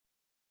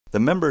The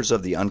members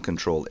of the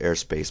Uncontrolled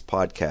Airspace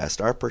podcast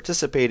are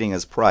participating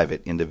as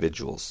private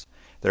individuals.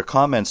 Their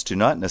comments do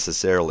not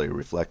necessarily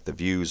reflect the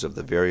views of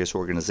the various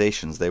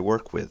organizations they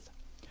work with.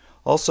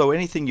 Also,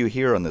 anything you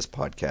hear on this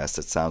podcast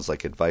that sounds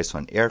like advice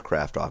on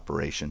aircraft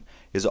operation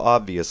is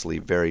obviously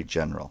very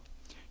general.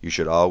 You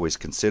should always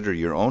consider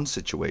your own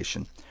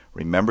situation,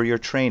 remember your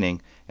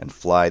training, and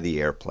fly the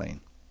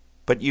airplane.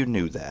 But you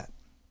knew that.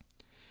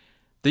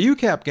 The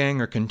UCAP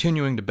gang are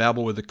continuing to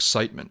babble with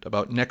excitement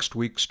about next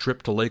week's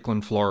trip to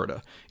Lakeland,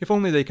 Florida, if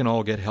only they can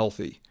all get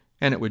healthy,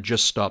 and it would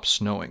just stop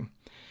snowing.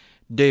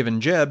 Dave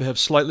and Jeb have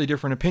slightly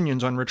different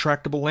opinions on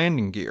retractable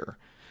landing gear.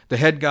 The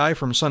head guy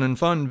from Sun &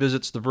 Fun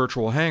visits the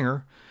virtual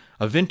hangar,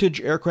 a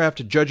vintage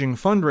aircraft judging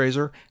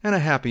fundraiser, and a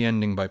happy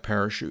ending by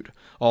parachute.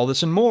 All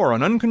this and more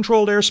on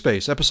Uncontrolled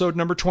Airspace, episode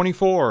number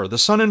 24, the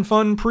Sun &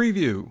 Fun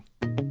preview.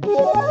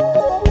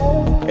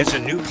 As a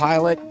new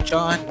pilot,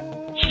 John,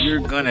 you're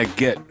going to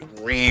get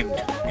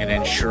reamed in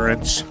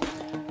insurance.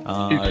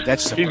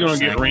 He's going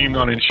to get reamed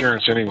on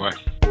insurance anyway.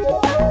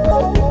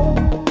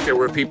 There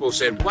were people who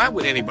said, why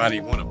would anybody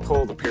want to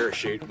pull the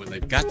parachute when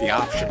they've got the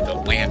option to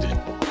land it?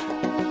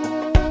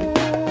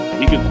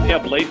 You can stay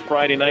up late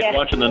Friday night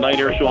watching the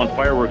night air show on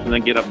fireworks and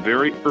then get up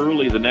very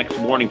early the next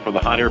morning for the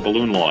hot air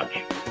balloon launch.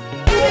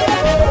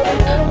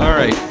 All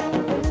right.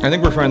 I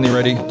think we're finally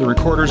ready. The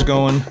recorder's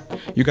going.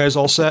 You guys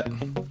all set?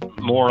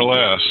 More or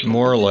less.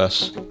 More or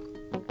less.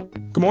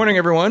 Good morning,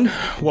 everyone.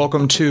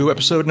 Welcome to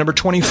episode number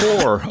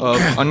 24 of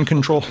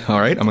Uncontrolled... All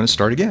right, I'm going to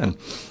start again.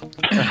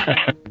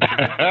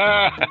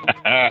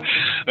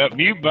 That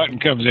mute button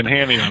comes in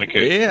handy on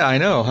occasion. Yeah, I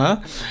know,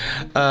 huh?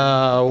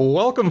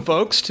 Welcome,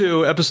 folks,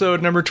 to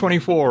episode number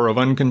 24 of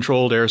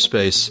Uncontrolled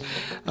Airspace.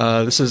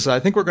 This is,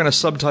 I think we're going to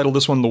subtitle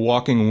this one The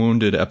Walking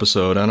Wounded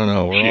episode. I don't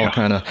know. We're all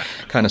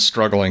kind of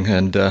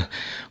struggling,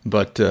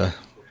 but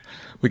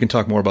we can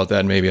talk more about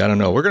that maybe. I don't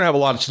know. We're going to have a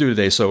lot to do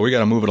today, so we got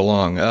to move it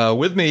along.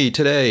 With me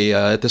today,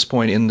 at this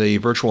point in the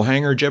virtual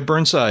hangar, Jeb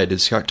Burnside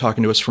is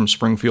talking to us from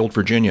Springfield,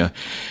 Virginia.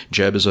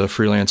 Jeb is a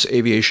freelance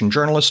aviation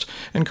journalist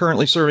and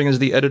currently serving as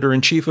the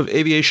editor-in-chief of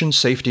Aviation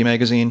Safety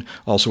Magazine,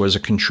 also as a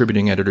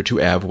contributing editor to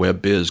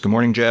AvWebBiz. Good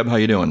morning, Jeb. How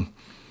you doing?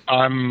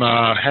 I'm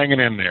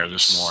hanging in there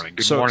this morning.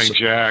 Good morning,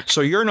 Jack.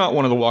 So you're not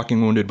one of the walking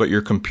wounded, but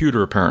your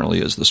computer apparently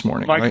is this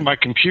morning, right? My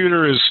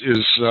computer is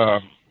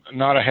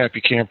not a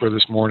happy camper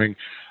this morning.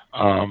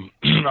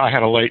 I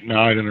had a late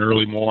night and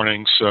early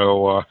morning,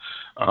 so,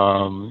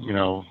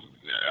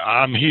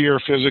 I'm here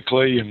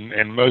physically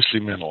and mostly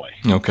mentally.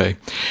 Okay.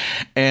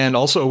 And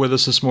also with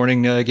us this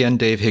morning, again,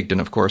 Dave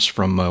Higdon, of course,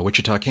 from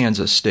Wichita,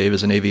 Kansas. Dave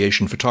is an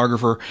aviation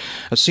photographer,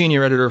 a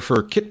senior editor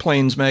for Kit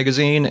Planes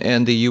magazine,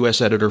 and the U.S.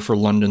 editor for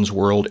London's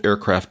World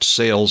Aircraft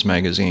Sales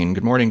magazine.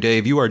 Good morning,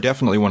 Dave. You are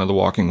definitely one of the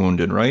walking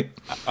wounded, right?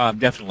 I'm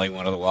definitely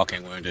one of the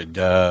walking wounded.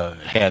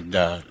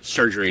 Had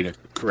surgery to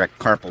correct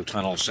carpal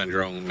tunnel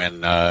syndrome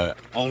and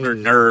ulnar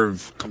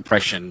nerve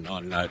compression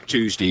on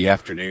Tuesday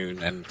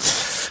afternoon, and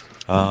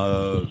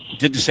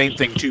did the same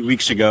thing 2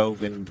 weeks ago,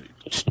 and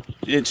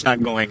it's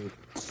not going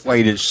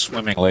quite as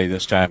swimmingly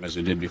this time as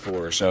it did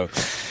before. So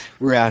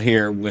we're out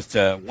here with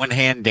one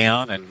hand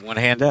down and one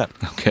hand up.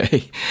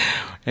 Okay.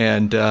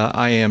 And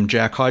I am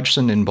Jack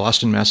Hodgson in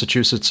Boston,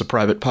 Massachusetts, a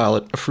private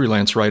pilot, a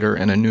freelance writer,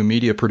 and a new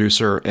media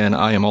producer, and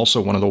I am also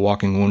one of the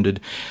walking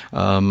wounded.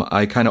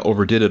 I kind of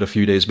overdid it a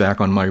few days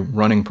back on my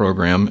running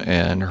program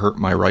and hurt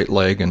my right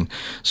leg, and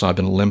so I've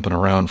been limping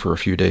around for a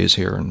few days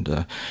here,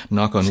 and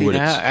knock on wood.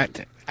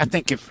 I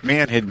think if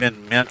man had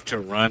been meant to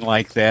run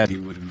like that, he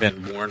would have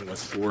been born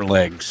with 4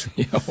 legs.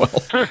 Yeah, well,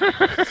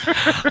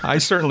 I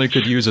certainly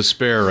could use a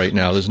spare right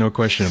now. There's no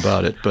question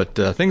about it. But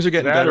things are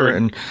getting better,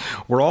 and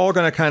we're all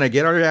going to kind of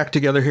get our act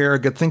together here.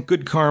 Think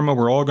good karma.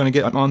 We're all going to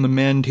get on the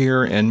mend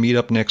here and meet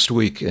up next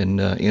week in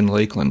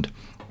Lakeland.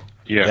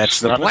 Yes, that's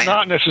the plan.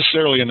 Not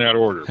necessarily in that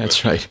order.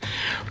 That's right.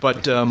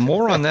 But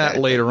more on that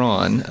later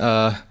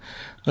on.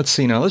 Let's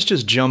see now. Let's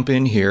just jump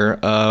in here.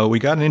 We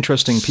got an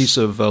interesting piece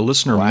of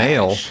listener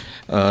mail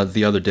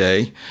the other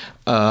day.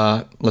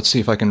 Let's see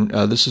if I can.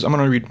 I'm going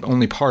to read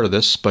only part of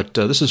this, but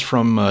this is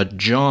from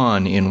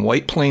John in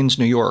White Plains,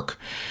 New York.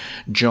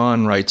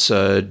 John writes,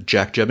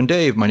 Jack, Jeb, and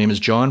Dave. My name is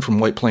John from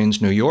White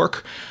Plains, New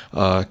York.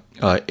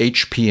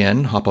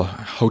 HPN,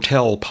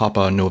 Hotel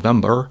Papa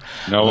November.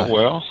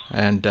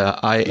 And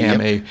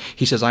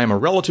he says, I am a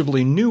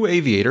relatively new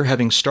aviator,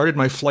 having started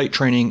my flight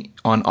training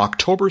on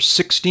October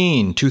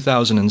 16,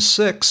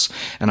 2006,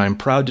 and I'm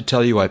proud to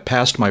tell you I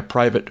passed my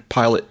private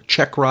pilot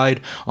check ride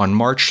on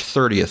March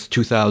 30th,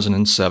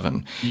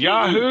 2007.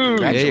 Yahoo!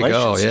 There you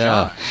go,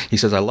 yeah. He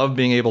says, I love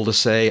being able to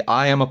say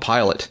I am a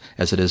pilot,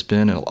 as it has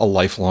been a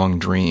lifelong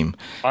dream.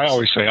 I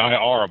always say I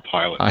are a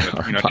pilot.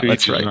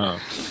 That's right.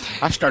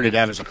 I started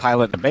out as a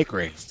pilot in a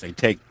bakery. They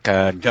take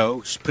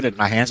dough, put it in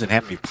my hands, and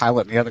have me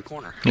pilot in the other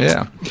corner.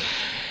 Yeah.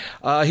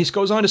 He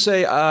goes on to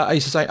say, he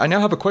says, I now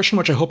have a question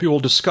which I hope you will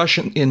discuss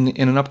in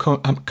an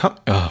upcoming...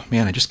 oh,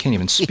 man, I just can't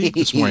even speak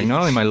this morning.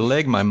 Not only my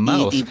leg, my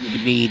mouth.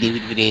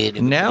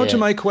 Now to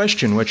my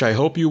question, which I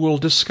hope you will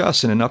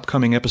discuss in an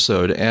upcoming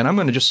episode. And I'm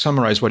going to just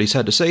summarize what he's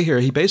had to say here.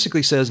 He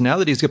basically says now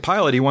that he's a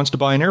pilot, he wants to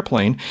buy an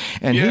airplane.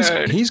 And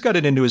he's got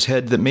it into his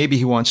head that maybe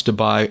he wants to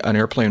buy an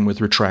airplane with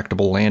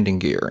retractable landing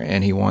gear.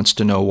 And he wants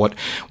to know what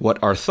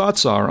our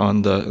thoughts are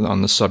on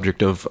the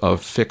subject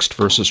of fixed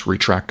versus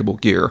retractable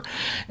gear.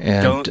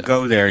 And don't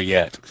go there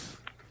yet.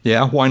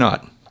 Yeah, why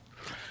not?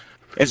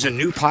 As a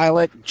new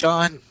pilot,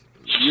 John,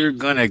 you're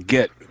going to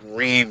get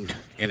reamed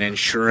in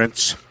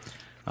insurance.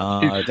 He's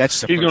going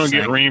to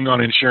get reamed on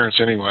insurance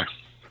anyway.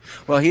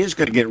 Well, he is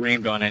going to get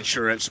reamed on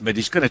insurance, but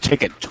he's going to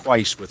take it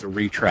twice with a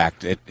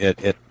retract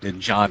at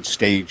John's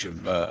stage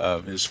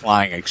of his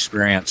flying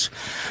experience.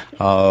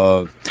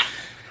 And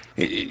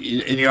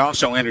you're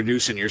also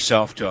introducing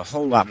yourself to a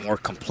whole lot more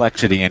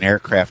complexity in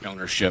aircraft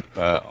ownership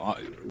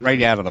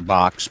right out of the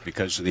box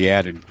because of the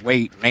added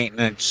weight,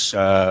 maintenance,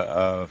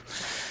 the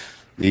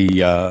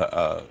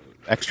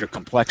extra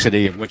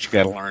complexity of what you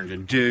got to learn to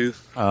do.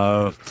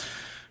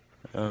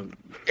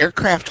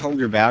 Aircraft hold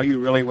their value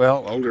really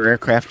well. Older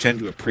aircraft tend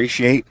to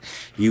appreciate.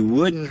 You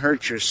wouldn't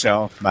hurt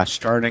yourself by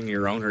starting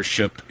your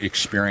ownership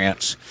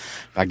experience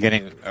by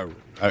getting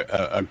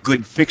a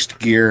good fixed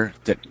gear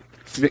that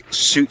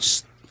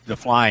suits the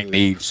flying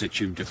needs that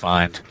you've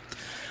defined,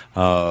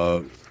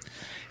 and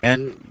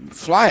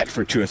fly it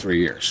for 2 or 3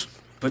 years.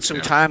 Put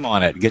some time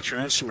on it. Get your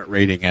instrument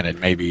rating in it,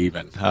 maybe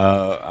even.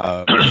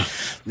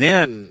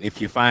 Then, if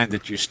you find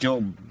that you're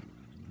still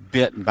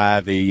bit by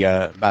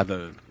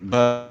the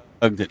bug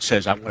that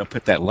says I'm going to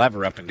put that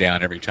lever up and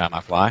down every time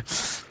I fly,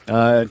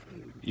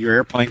 your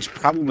airplane's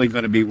probably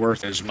going to be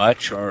worth as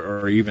much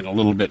or even a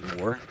little bit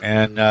more,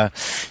 and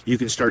you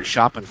can start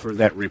shopping for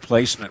that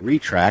replacement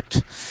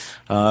retract.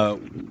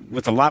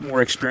 With a lot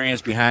more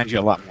experience behind you,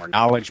 a lot more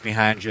knowledge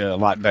behind you, a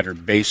lot better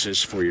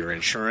basis for your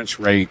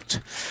insurance rate.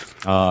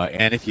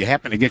 And if you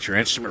happen to get your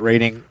instrument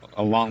rating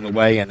along the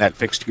way in that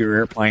fixed gear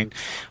airplane,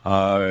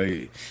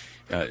 two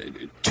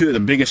of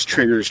the biggest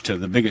triggers to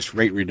the biggest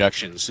rate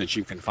reductions that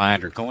you can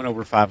find are going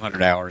over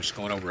 500 hours,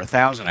 going over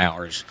 1,000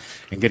 hours,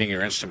 and getting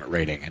your instrument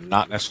rating, and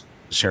not necessarily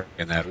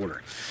in that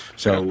order.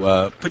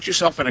 So put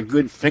yourself in a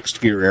good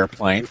fixed gear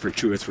airplane for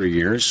 2 or 3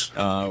 years.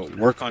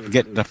 Work on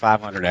getting to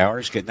 500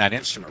 hours, getting that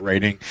instrument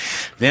rating.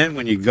 Then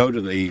when you go to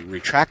the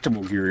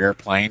retractable gear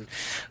airplane,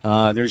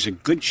 there's a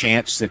good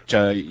chance that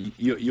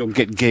you'll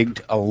get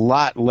gigged a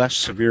lot less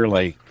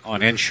severely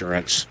on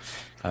insurance.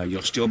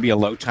 You'll still be a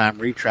low-time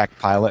retract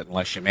pilot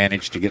unless you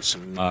manage to get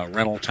some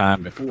rental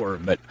time before.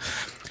 But,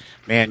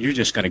 man, you're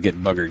just going to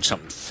get buggered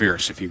something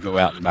fierce if you go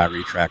out and buy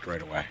retract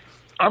right away.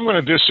 I'm going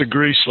to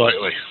disagree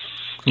slightly.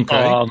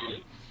 Okay.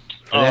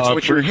 That's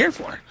what you're here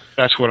for.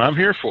 That's what I'm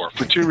here for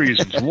 2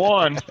 reasons.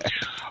 One,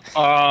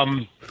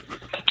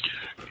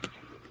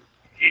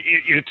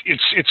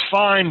 it's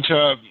fine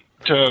to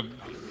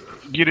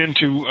get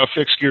into a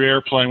fixed gear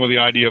airplane with the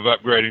idea of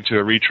upgrading to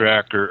a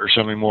retract or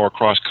something more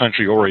cross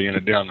country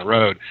oriented down the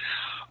road.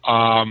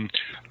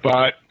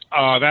 But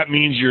that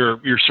means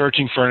you're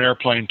searching for an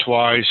airplane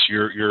twice.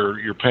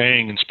 You're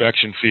paying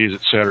inspection fees,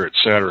 et cetera, et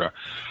cetera.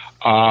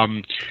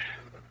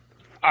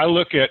 I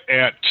look at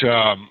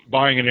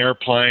buying an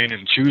airplane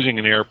and choosing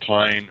an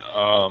airplane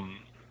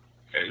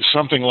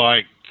something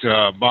like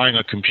buying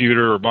a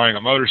computer or buying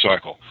a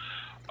motorcycle.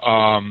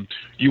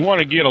 You want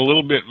to get a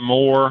little bit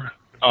more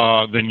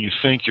than you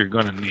think you're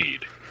going to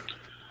need.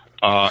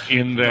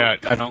 In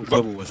that, I don't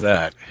quibble with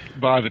that.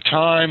 By the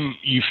time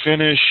you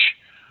finish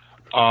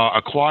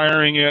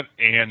acquiring it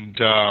and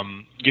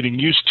getting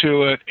used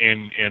to it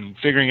and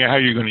figuring out how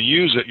you're going to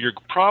use it, you're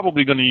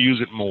probably going to use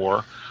it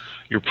more.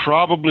 You're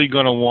probably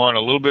going to want a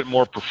little bit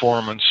more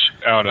performance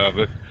out of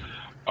it.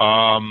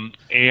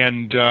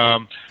 And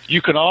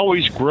you can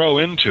always grow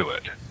into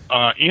it.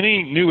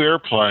 Any new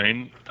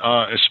airplane,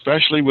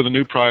 especially with a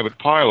new private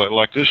pilot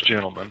like this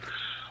gentleman,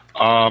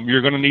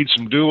 you're going to need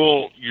some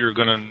dual. You're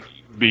going to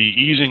be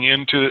easing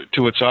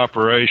into its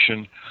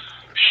operation.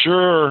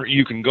 Sure,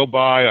 you can go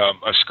buy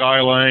a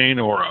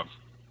Skylane or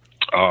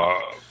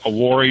a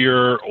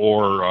Warrior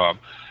or a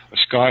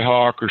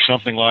Skyhawk or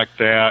something like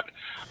that,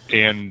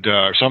 and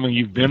something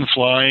you've been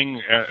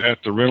flying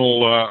at the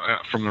rental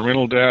from the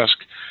rental desk,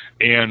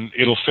 and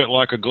it'll fit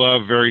like a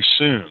glove very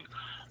soon.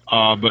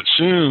 But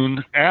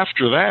soon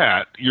after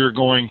that, you're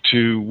going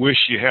to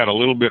wish you had a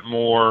little bit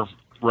more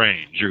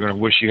range. You're going to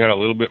wish you had a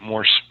little bit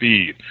more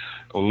speed,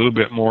 a little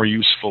bit more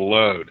useful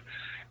load.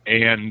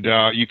 And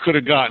you could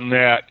have gotten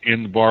that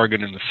in the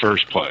bargain in the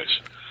first place.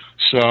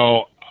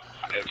 So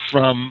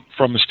from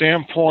the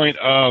standpoint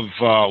of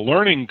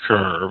learning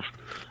curve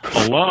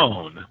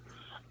alone,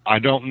 I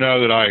don't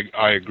know that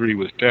I agree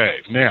with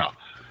Dave. Now,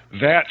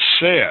 that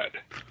said,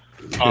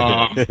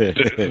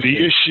 the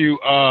issue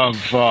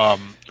of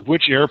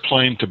which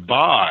airplane to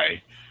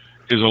buy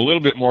is a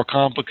little bit more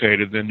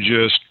complicated than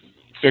just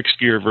fixed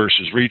gear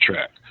versus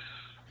retract.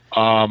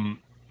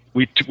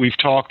 We've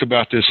talked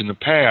about this in the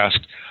past.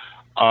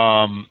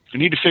 You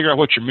need to figure out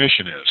what your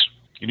mission is.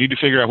 You need to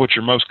figure out what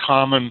your most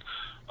common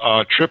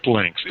trip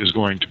length is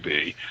going to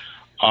be,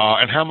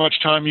 and how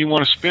much time you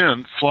want to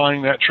spend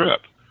flying that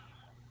trip.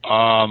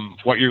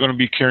 What you're going to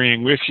be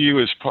carrying with you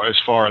as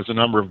far as the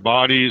number of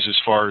bodies, as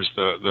far as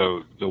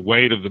the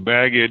weight of the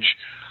baggage,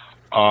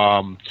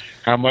 how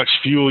much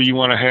fuel you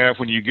want to have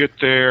when you get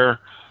there,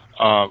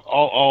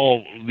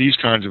 all these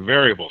kinds of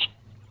variables.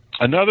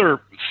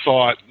 Another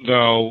thought,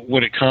 though,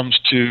 when it comes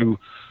to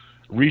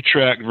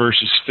retract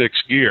versus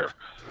fixed gear,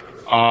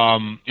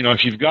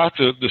 if you've got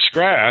the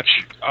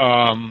scratch,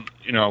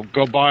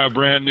 go buy a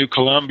brand new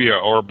Columbia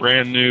or a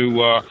brand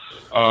new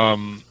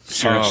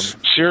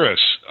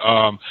Cirrus.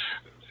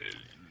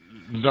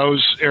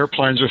 Those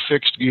airplanes are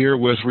fixed gear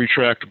with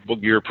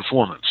retractable gear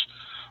performance.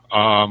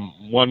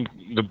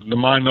 The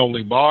mind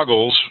only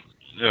boggles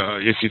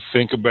if you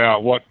think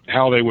about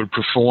how they would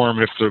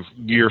perform if the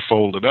gear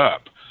folded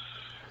up.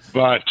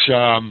 But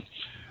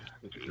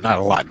not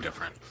a lot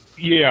different.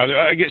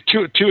 Yeah, I get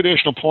two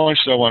additional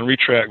points though on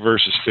retract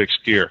versus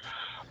fixed gear.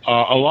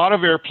 A lot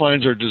of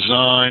airplanes are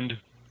designed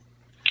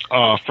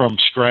from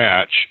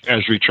scratch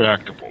as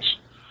retractables.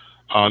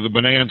 The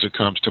Bonanza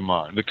comes to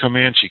mind. The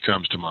Comanche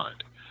comes to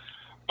mind.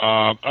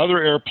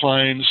 Other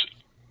airplanes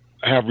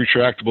have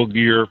retractable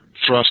gear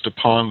thrust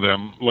upon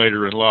them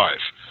later in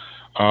life.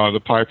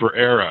 The Piper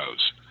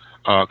Arrows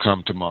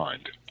come to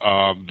mind.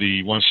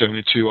 The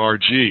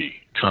 172RG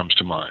comes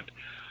to mind.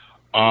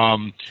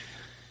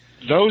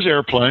 Those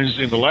airplanes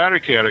in the latter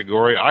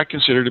category I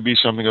consider to be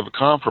something of a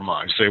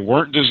compromise. They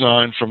weren't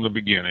designed from the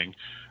beginning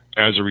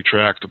as a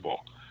retractable.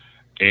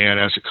 And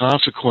as a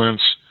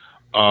consequence,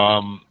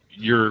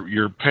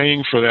 you're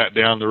paying for that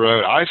down the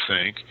road, I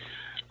think,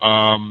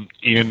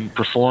 in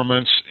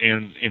performance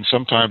and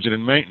sometimes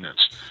in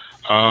maintenance.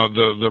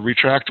 The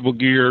retractable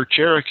gear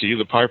Cherokee,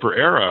 the Piper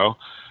Arrow,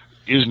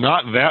 is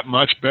not that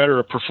much better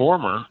a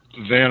performer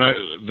than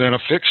a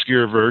fixed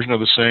gear version of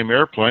the same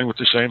airplane with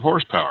the same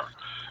horsepower.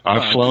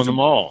 I've flown them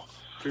all.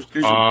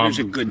 There's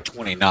a good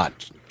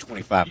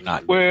 25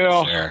 knot.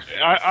 Well, there.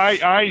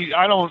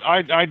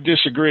 I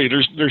disagree.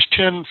 There's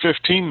 10,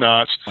 15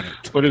 knots,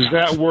 but is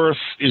that worth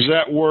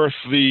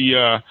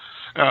the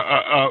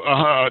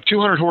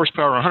 200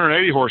 horsepower,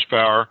 180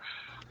 horsepower?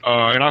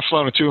 And I've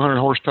flown a 200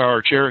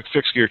 horsepower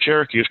fixed gear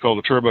Cherokee. It's called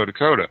the Turbo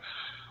Dakota.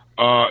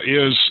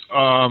 Is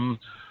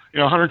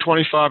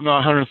 125 knot,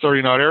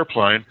 130 knot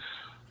airplane.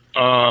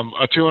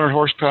 A 200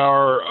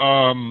 horsepower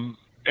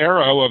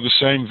Arrow of the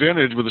same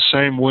vintage with the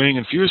same wing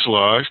and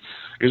fuselage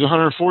is a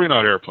 140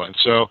 knot airplane.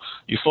 So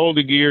you fold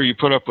the gear, you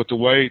put up with the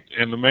weight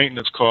and the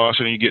maintenance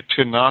costs, and you get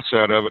 10 knots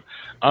out of it.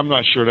 I'm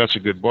not sure that's a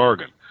good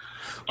bargain.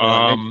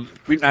 The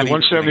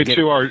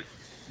 172 are.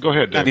 Go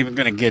ahead, Dave. Not even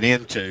going to get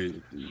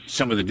into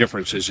some of the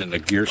differences in the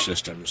gear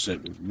systems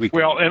that we.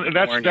 Well, and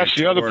that's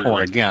the other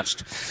point.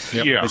 Against.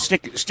 Yep. Yeah. But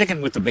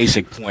sticking with the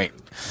basic point,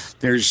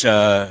 there's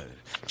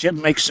Jim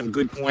makes some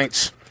good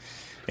points.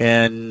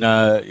 And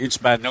it's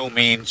by no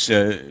means,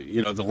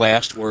 the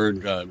last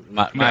word,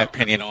 my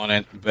opinion on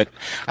it. But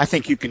I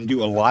think you can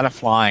do a lot of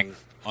flying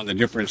on the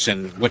difference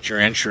in what your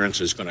insurance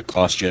is going to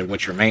cost you,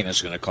 what your maintenance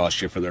is going to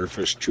cost you for the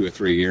first 2 or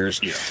 3 years,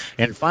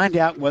 and find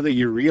out whether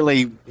you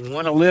really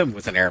want to live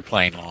with an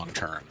airplane long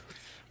term.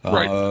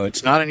 Right.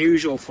 It's not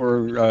unusual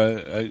for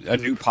a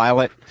new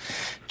pilot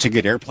to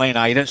get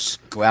airplane-itis,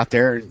 go out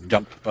there and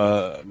dump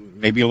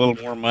maybe a little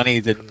more money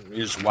than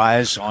is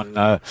wise on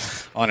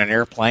an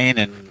airplane,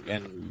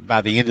 and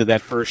by the end of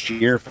that first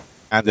year,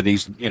 find that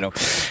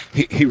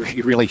he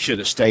really should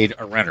have stayed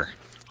a renter.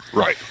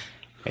 Right.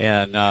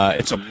 And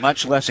it's a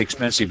much less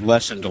expensive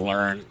lesson to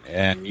learn,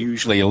 and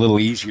usually a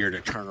little easier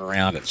to turn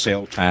around at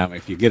sail time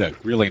if you get a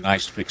really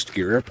nice fixed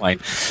gear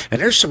airplane.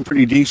 And there's some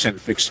pretty decent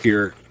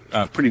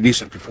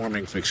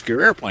performing fixed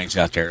gear airplanes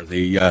out there.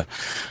 The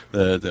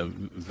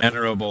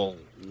venerable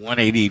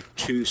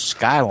 182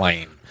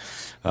 Skylane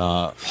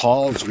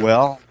hauls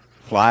well,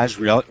 flies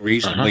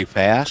reasonably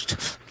fast,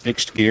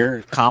 fixed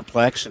gear,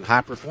 complex, and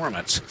high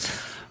performance.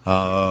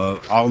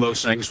 All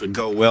those things would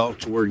go well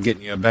toward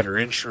getting you a better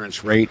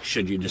insurance rate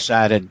should you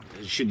decide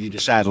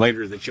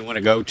later that you want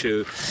to go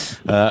to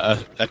a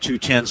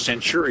 210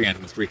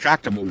 Centurion with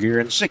retractable gear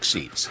and 6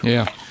 seats.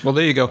 Yeah, well,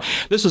 there you go.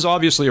 This is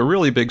obviously a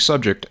really big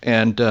subject,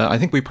 and I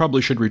think we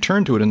probably should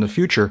return to it in the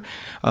future.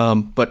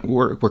 But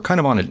we're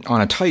kind of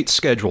on a tight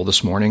schedule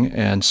this morning,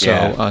 and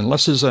so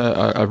unless there's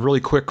a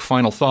really quick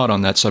final thought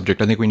on that subject,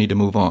 I think we need to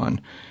move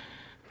on.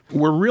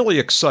 We're really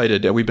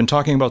excited. We've been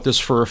talking about this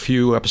for a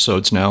few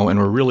episodes now, and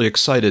we're really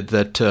excited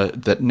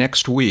that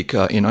next week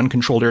in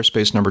Uncontrolled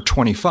Airspace number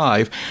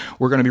 25,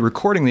 we're going to be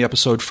recording the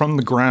episode from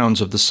the grounds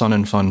of the Sun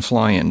and Fun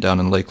Fly-In down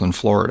in Lakeland,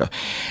 Florida.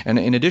 And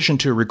in addition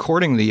to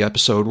recording the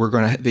episode,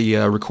 the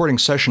recording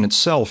session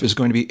itself is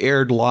going to be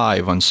aired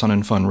live on Sun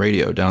and Fun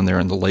Radio down there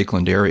in the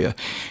Lakeland area.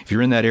 If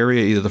you're in that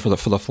area, either for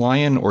the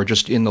fly-in or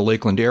just in the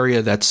Lakeland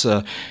area, that's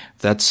a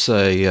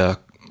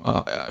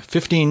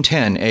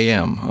 1510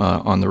 AM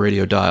on the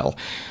radio dial.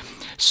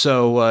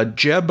 So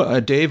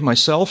Jeb, Dave,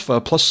 myself,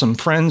 plus some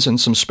friends and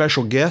some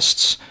special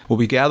guests will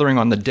be gathering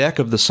on the deck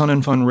of the Sun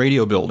and Fun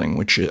Radio Building,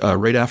 which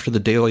right after the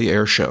Daily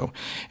Air Show.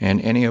 And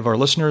any of our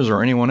listeners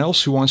or anyone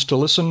else who wants to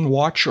listen,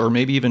 watch, or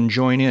maybe even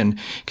join in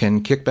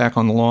can kick back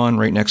on the lawn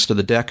right next to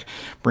the deck,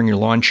 bring your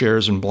lawn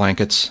chairs and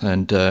blankets,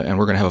 and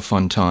we're going to have a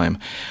fun time.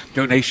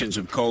 Donations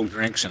of cold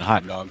drinks and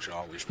hot dogs are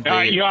always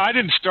I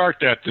didn't start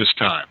that this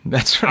time.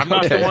 That's right. I'm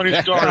not the one who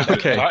started it.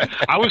 Okay.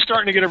 I was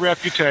starting to get a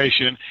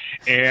reputation,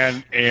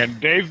 and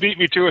Dave beat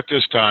me to it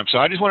this time. So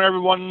I just want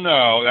everyone to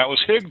know that was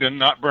Higdon,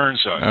 not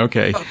Burnside.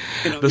 Okay.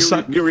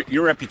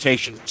 Your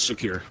reputation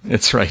secure.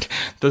 That's right.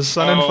 The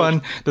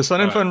Sun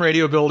and Fun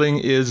Radio Building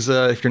is,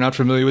 if you're not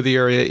familiar with the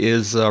area,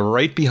 is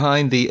right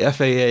behind the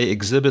FAA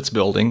Exhibits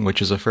Building,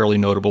 which is a fairly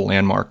notable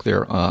landmark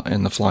there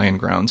in the fly-in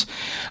grounds.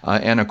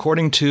 And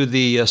according to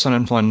the Sun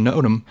and Fun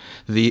Notum,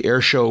 the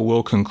air show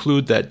will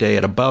conclude that day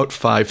at about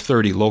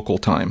 5:30 local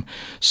time.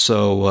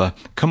 So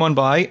come on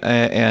by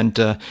and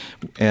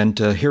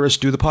hear us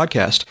do the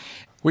podcast.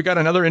 We got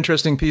another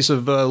interesting piece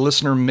of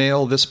listener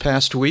mail this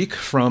past week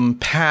from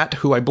Pat,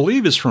 who I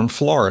believe is from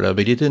Florida,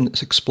 but he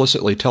didn't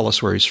explicitly tell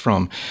us where he's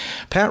from.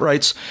 Pat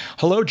writes,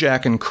 "Hello,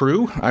 Jack and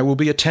crew. I will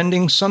be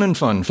attending Sun and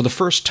Fun for the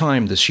first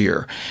time this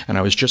year, and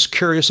I was just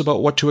curious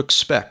about what to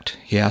expect."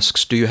 He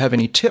asks, "Do you have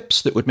any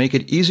tips that would make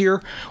it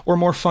easier or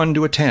more fun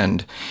to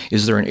attend?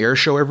 Is there an air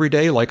show every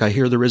day like I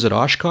hear there is at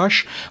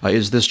Oshkosh?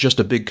 Is this just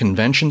a big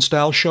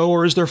convention-style show,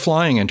 or is there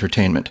flying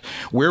entertainment?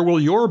 Where will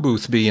your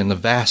booth be in the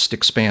vast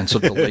expanse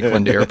of the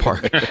Lakeland Air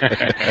Park?"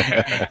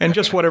 And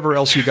just whatever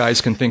else you guys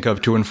can think of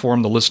to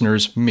inform the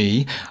listeners,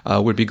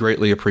 would be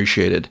greatly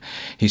appreciated.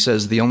 He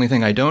says, "The only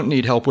thing I don't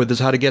need help with is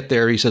how to get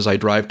there." He says, "I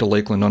drive to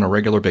Lakeland on a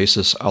regular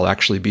basis. I'll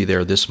actually be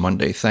there this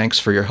Monday. Thanks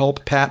for your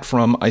help." Pat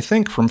from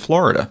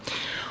Florida.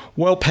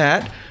 Well,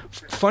 Pat,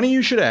 funny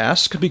you should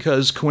ask,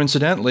 because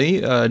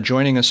coincidentally,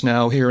 joining us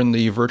now here in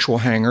the virtual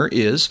hangar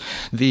is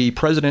the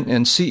president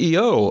and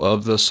CEO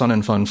of the Sun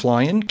and Fun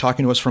Fly-In.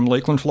 Talking to us from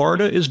Lakeland,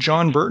 Florida, is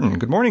John Burton.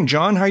 Good morning,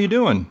 John. How are you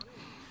doing?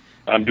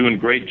 I'm doing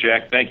great,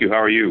 Jack. Thank you. How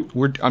are you?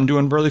 I'm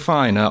doing really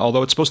fine,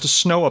 although it's supposed to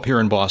snow up here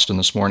in Boston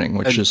this morning,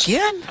 which is...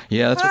 Again?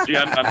 Yeah, that's what...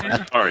 Yeah,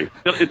 I'm sorry.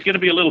 It's going to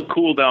be a little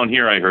cool down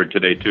here, I heard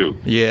today, too.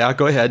 Yeah,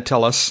 go ahead.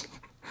 Tell us.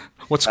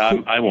 What's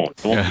cool? I won't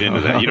get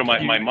into that. You know,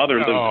 my mother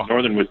lives in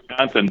northern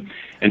Wisconsin,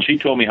 and she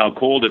told me how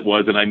cold it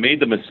was, and I made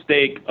the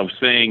mistake of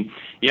saying,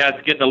 yeah,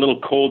 it's getting a little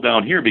cold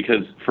down here,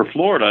 because for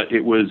Florida,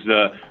 it was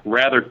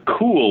rather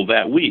cool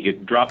that week.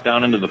 It dropped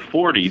down into the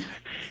 40s,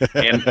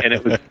 and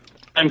it was...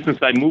 time since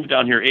I moved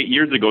down here 8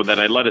 years ago that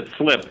I let it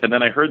slip, and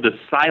then I heard the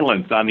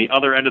silence on the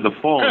other end of the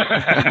phone.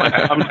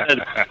 My mom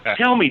said,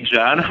 "Tell me,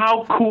 John,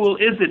 how cool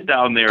is it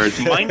down there? It's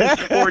minus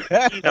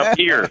 14 up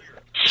here."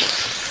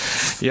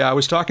 Yeah, I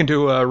was talking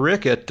to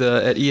Rick at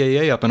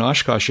EAA up in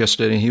Oshkosh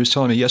yesterday, and he was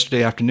telling me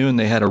yesterday afternoon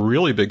they had a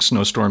really big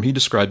snowstorm. He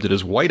described it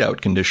as whiteout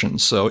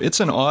conditions. So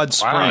it's an odd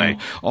spring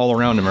all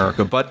around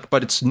America, but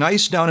it's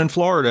nice down in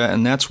Florida,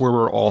 and that's where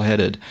we're all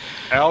headed.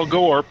 Al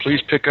Gore,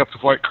 please pick up the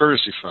white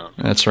courtesy phone.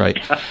 That's right.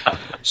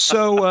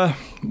 So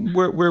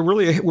we're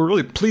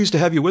really pleased to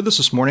have you with us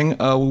this morning.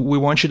 We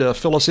want you to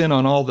fill us in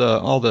on all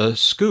the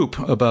scoop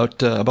about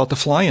the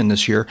fly-in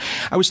this year.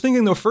 I was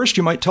thinking though, first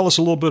you might tell us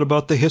a little bit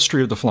about the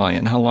history of the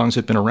fly-in. How long has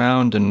it been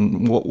around,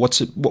 and what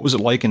was it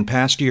like in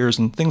past years,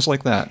 and things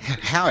like that?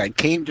 How it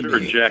came to me. Sure,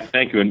 Jack.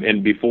 Thank you.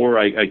 And before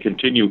I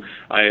continue,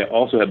 I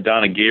also have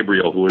Donna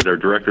Gabriel, who is our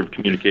director of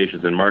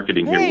communications and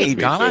marketing here with me.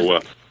 Donna. So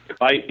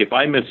if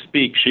I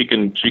misspeak, she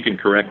can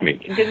correct me.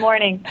 Good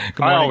morning.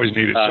 I always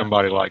needed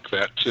somebody like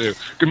that too.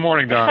 Good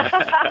morning, Donna.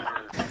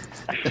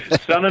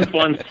 Sun and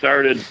Fun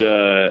started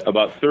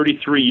about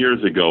 33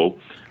 years ago.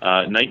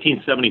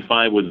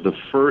 1975 was the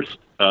first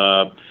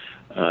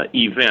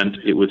event.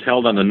 It was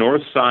held on the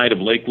north side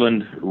of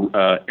Lakeland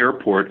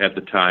Airport at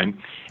the time,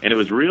 and it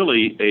was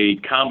really a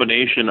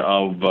combination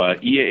of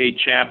EAA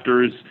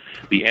chapters,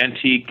 the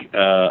Antique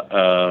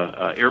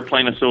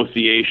Airplane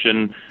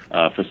Association,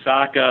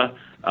 FASACA,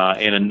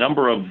 and a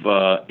number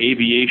of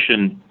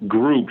aviation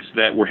groups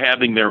that were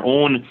having their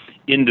own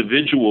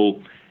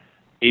individual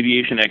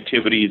aviation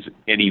activities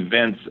and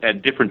events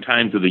at different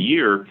times of the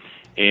year.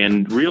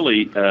 And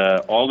really,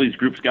 all these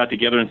groups got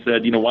together and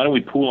said, why don't we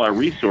pool our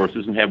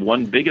resources and have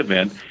one big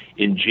event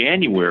in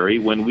January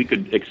when we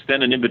could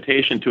extend an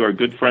invitation to our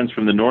good friends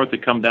from the north to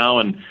come down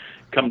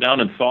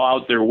and thaw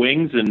out their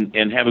wings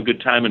and have a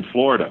good time in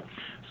Florida.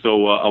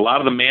 So a lot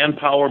of the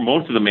manpower,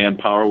 most of the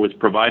manpower, was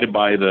provided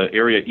by the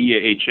area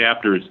EAA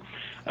chapters,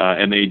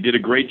 and they did a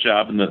great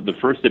job. And the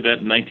first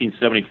event in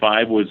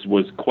 1975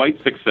 was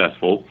quite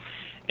successful.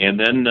 And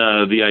then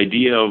the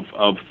idea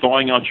of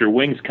thawing out your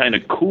wings kind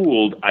of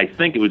cooled. I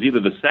think it was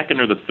either the second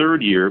or the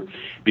third year,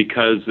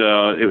 because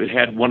it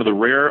had one of the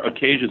rare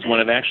occasions when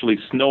it actually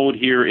snowed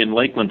here in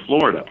Lakeland,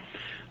 Florida.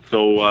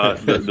 So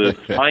the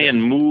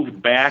fly-in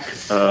moved back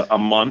a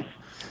month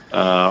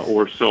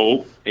or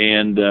so,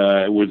 and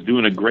was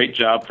doing a great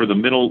job for the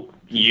middle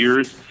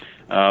years.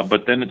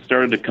 But then it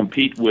started to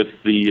compete with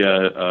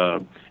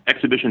the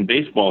exhibition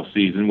baseball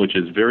season, which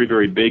is very,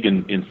 very big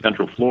in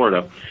Central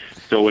Florida.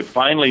 So it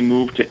finally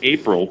moved to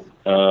April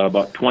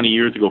about 20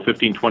 years ago,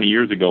 15, 20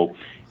 years ago,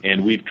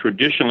 and we've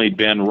traditionally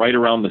been right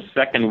around the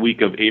second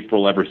week of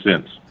April ever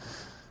since.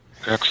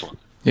 Excellent.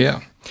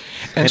 Yeah.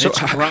 And so it's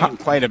grown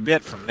quite a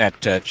bit from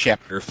that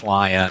chapter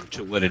fly-in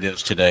to what it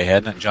is today,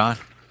 hasn't it, John?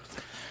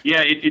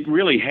 Yeah, it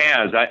really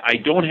has. I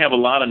don't have a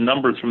lot of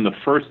numbers from the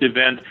first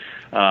event.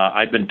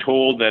 I've been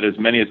told that as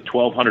many as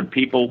 1,200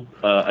 people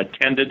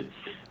attended,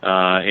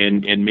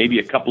 and maybe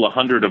a couple of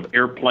hundred of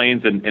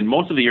airplanes. And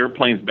most of the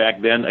airplanes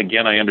back then,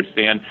 again, I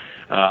understand,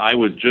 I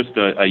was just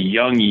a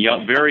young,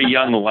 very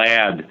young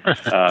lad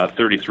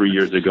 33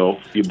 years ago.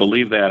 If you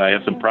believe that, I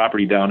have some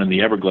property down in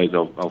the Everglades,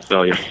 I'll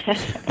tell you.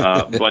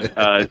 But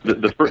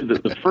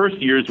the first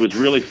years was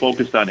really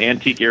focused on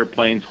antique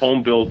airplanes,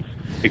 home-built,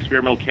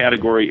 experimental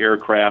category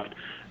aircraft,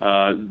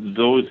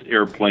 those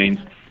airplanes.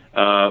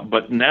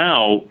 But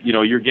now,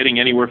 you're getting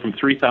anywhere from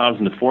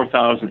 3,000 to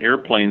 4,000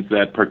 airplanes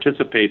that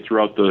participate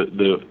throughout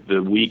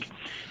the week,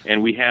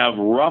 and we have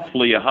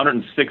roughly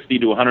 160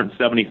 to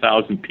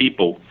 170,000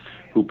 people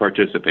who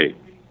participate.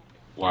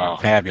 Wow.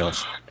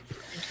 Fabulous.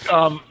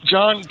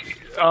 John,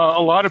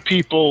 a lot of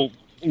people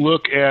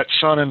look at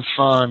Sun and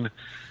Fun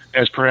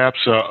as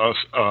perhaps a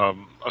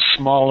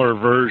smaller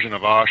version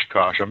of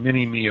Oshkosh, a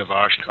mini-me of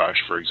Oshkosh,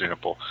 for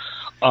example.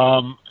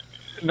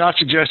 Not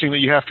suggesting that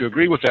you have to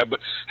agree with that, but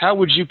how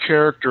would you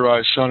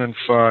characterize Sun and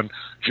Fun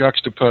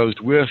juxtaposed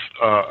with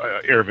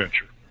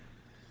AirVenture?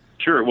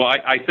 Sure. Well,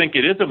 I think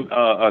it is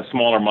a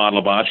smaller model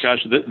of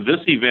Oshkosh. This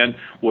event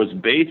was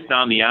based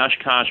on the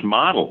Oshkosh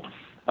model.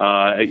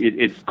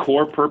 Its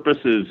core purpose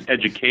is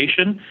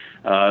education.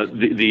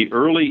 The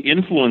early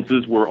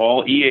influences were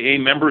all EAA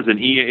members and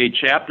EAA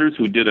chapters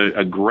who did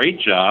a great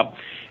job,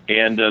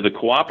 and the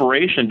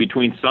cooperation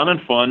between Sun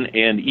and Fun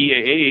and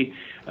EAA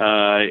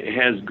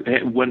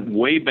went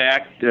way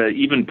back,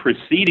 even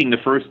preceding the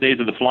first days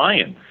of the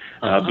fly-in.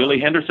 Billy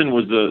Henderson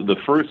was the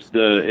first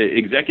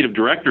executive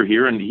director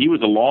here, and he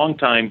was a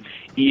longtime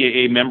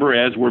EAA member,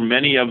 as were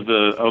many of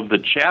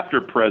the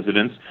chapter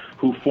presidents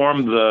who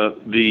formed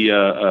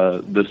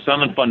the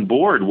Sun and Fun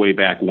board way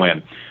back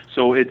when.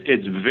 So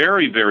it's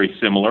very, very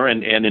similar,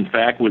 and in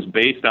fact was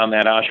based on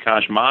that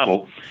Oshkosh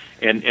model.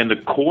 And the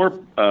core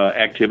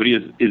activity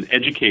is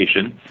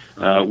education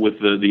with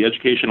the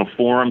educational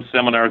forums,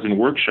 seminars, and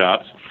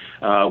workshops.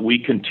 We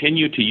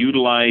continue to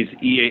utilize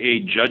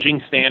EAA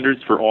judging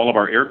standards for all of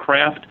our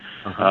aircraft.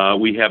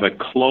 We have a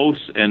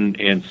close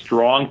and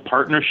strong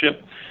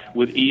partnership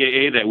with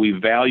EAA that we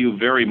value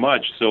very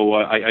much. So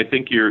I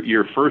think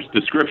your first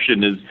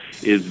description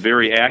is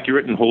very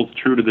accurate and holds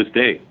true to this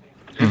day.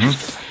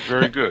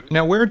 Very good.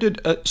 Now, where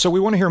did so we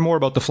want to hear more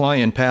about the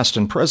fly-in past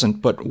and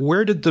present, but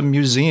where did the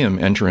museum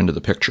enter into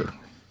the picture?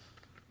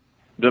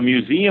 The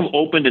museum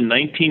opened in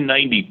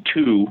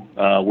 1992.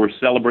 We're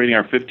celebrating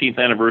our 15th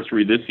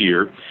anniversary this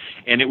year,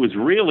 and it was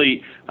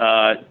really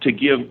to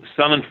give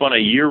Sun and Fun a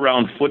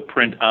year-round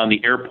footprint on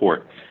the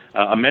airport.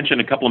 I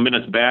mentioned a couple of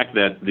minutes back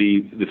that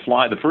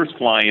the first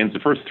fly-ins, the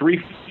first three,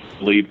 I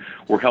believe,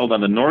 were held on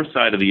the north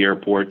side of the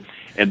airport,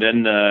 and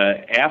then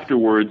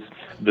afterwards,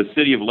 the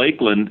city of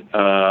Lakeland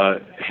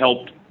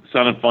helped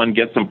Sun and Fun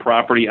get some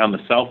property on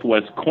the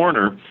southwest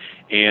corner,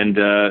 and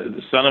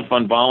Sun and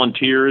Fun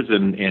volunteers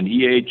and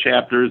EA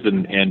chapters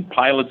and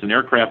pilots and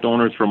aircraft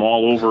owners from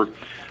all over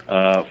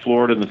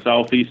Florida and the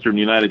southeastern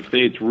United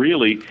States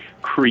really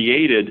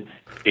created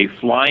a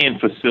fly-in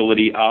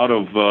facility out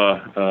of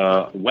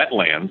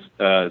wetlands,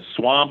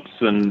 swamps,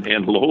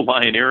 and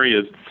low-lying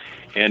areas.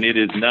 And it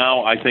is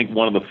now, I think,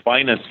 one of the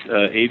finest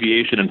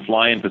aviation and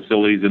fly-in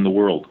facilities in the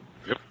world.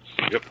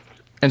 Yep.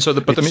 And so,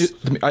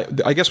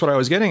 I guess what I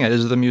was getting at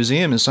is the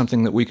museum is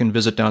something that we can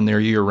visit down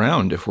there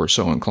year-round if we're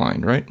so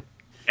inclined, right?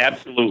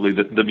 Absolutely.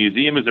 The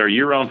museum is our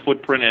year-round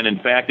footprint, and in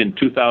fact, in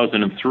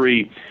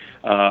 2003,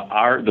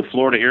 the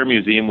Florida Air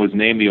Museum was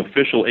named the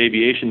official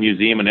aviation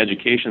museum and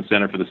education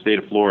center for the state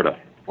of Florida.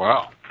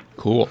 Wow.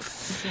 Cool.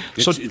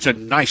 It's a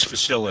nice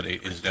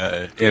facility.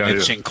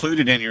 It's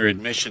included in your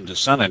admission to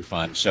Sun and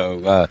Fun.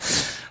 So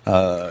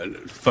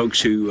folks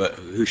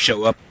who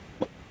show up,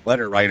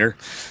 letter writer,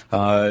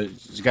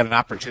 has got an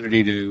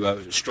opportunity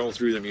to stroll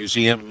through the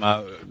museum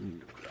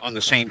on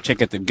the same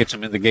ticket that gets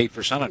them in the gate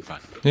for Sun and Fun.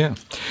 Yeah.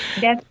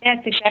 That's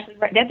exactly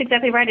right. That's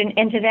exactly right.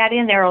 And to that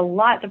end, there are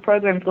lots of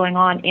programs going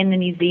on in the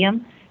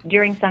museum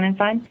during Sun and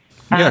Fun.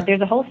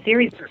 There's a whole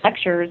series of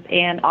lectures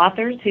and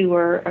authors who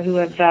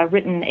have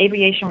written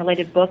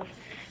aviation-related books.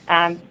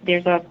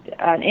 There's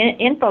an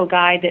info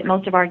guide that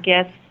most of our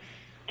guests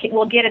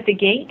will get at the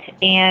gate,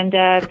 and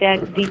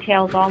that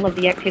details all of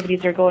the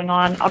activities that are going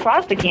on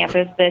across the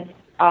campus, but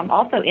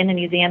also in the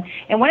museum.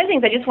 And one of the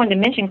things I just wanted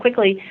to mention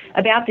quickly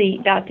about the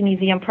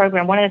museum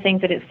program, one of the things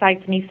that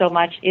excites me so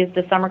much is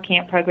the summer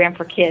camp program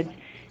for kids.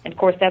 And, of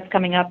course, that's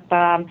coming up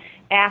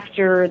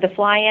after the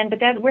fly-in,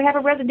 but we have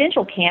a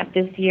residential camp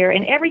this year,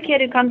 and every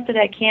kid who comes to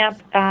that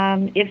camp,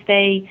 if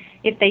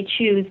they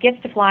choose,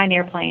 gets to fly an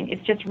airplane.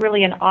 It's just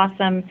really an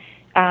awesome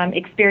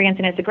experience,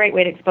 and it's a great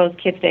way to expose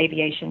kids to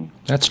aviation.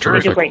 That's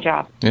terrific. They do a great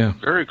job. Yeah.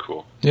 Very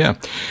cool. Yeah.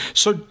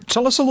 So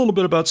tell us a little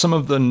bit about some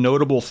of the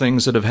notable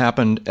things that have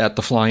happened at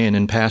the Fly-In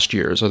in past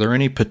years. Are there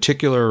any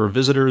particular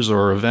visitors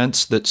or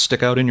events that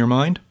stick out in your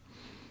mind?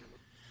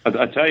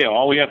 I tell you,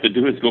 all we have to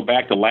do is go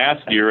back to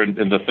last year, and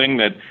the thing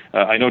that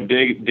I know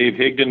Dave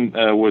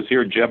Higdon was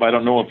here. Jeb, I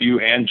don't know if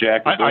you and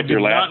Jack were both here last year.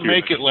 I did not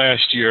make it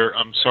last year,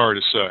 I'm sorry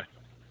to say.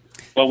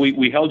 Well,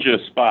 we held you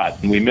a spot,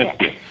 and we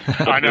missed you.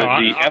 I know.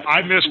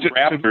 I missed it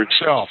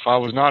myself. I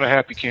was not a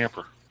happy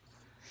camper.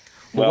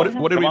 Well,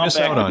 what did we miss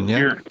out on?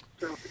 Yeah.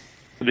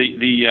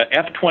 The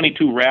F-22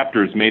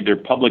 Raptors made their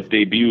public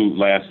debut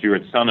last year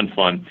at Sun and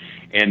Fun,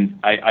 and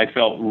I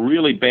felt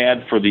really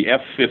bad for the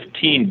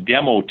F-15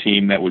 demo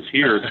team that was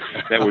here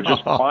that were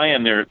just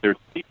flying their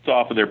seats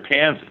off of their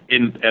pants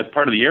as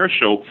part of the air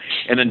show,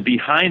 and then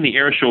behind the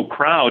air show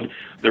crowd,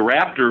 the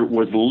Raptor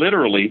was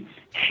literally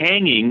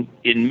hanging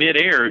in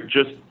midair,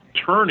 just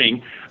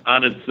turning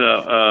on its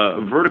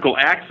vertical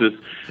axis,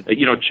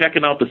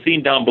 checking out the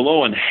scene down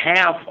below, and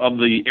half of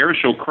the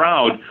airshow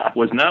crowd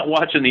was not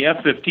watching the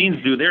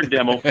F-15s do their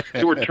demo.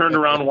 They were turned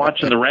around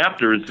watching the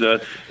Raptors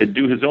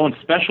do his own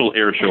special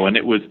airshow, and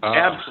it was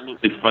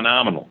absolutely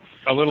phenomenal.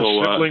 A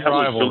little sibling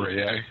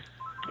rivalry, eh?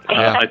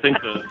 I think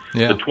the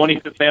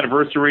 25th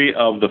anniversary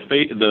of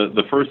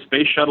the first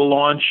space shuttle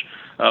launch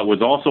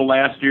was also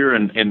last year,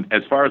 and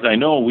as far as I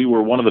know, we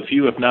were one of the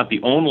few, if not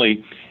the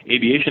only,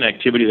 aviation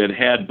activity that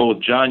had both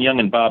John Young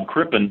and Bob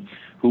Crippen,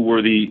 who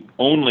were the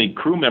only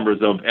crew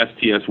members of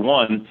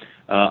STS-1,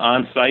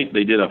 on site.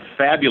 They did a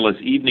fabulous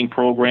evening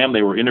program.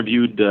 They were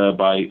interviewed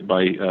by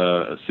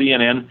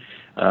CNN.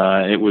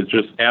 It was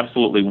just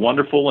absolutely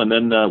wonderful. And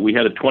then we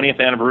had a 20th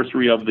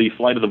anniversary of the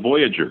flight of the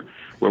Voyager,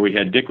 where we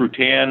had Dick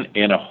Rutan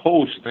and a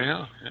host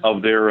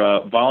of their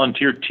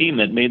volunteer team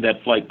that made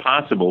that flight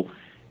possible.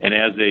 And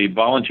as a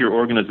volunteer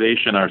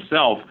organization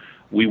ourselves,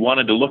 we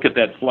wanted to look at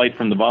that flight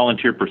from the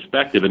volunteer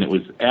perspective, and it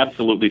was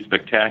absolutely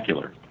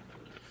spectacular.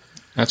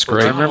 That's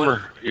great. I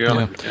remember. Yeah.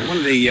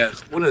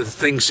 One of the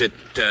things that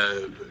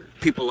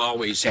people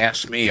always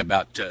ask me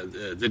about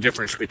the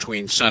difference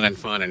between Sun and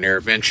Fun and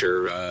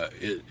AirVenture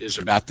is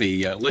about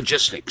the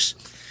logistics.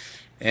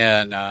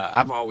 And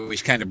I've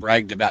always kind of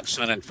bragged about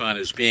Sun and Fun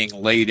as being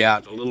laid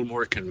out a little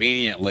more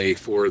conveniently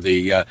for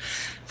the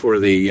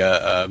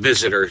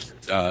visitor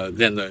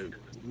than the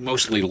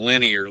mostly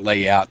linear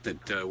layout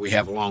that we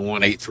have along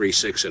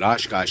 1836 at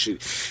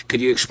Oshkosh.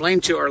 Could you explain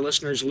to our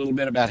listeners a little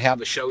bit about how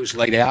the show is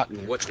laid out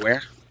and what's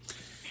where?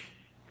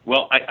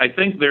 Well, I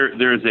think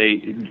there's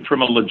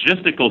from a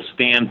logistical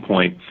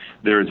standpoint,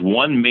 there is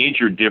one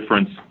major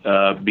difference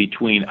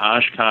between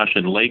Oshkosh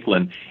and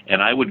Lakeland,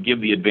 and I would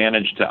give the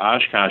advantage to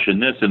Oshkosh in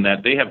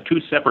that they have two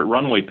separate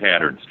runway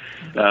patterns.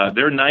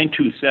 Their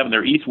 927,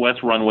 their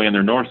east-west runway and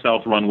their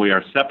north-south runway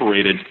are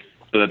separated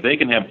so that they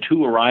can have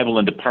two arrival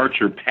and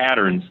departure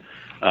patterns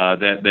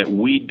that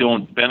we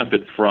don't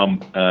benefit from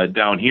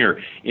down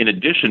here. In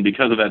addition,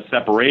 because of that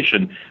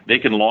separation, they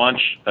can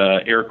launch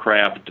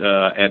aircraft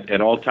at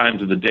all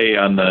times of the day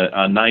on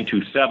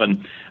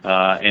 927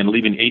 and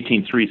leaving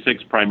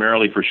 1836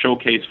 primarily for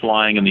showcase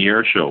flying and the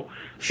air show.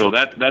 So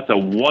that's a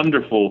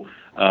wonderful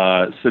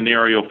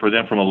scenario for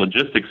them from a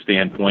logistics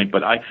standpoint.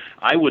 But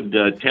I would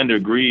tend to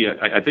agree.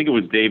 I think it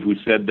was Dave who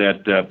said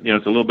that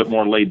it's a little bit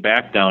more laid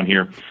back down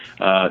here.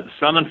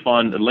 Sun and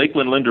Fun,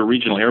 Lakeland Linder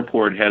Regional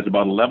Airport has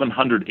about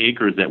 1,100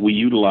 acres that we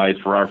utilize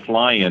for our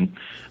fly-in.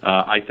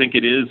 I think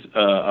it is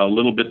a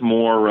little bit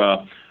more,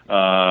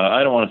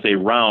 I don't want to say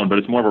round, but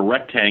it's more of a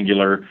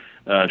rectangular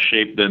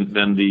shape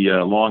than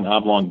the long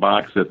oblong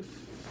box that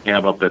we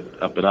have up at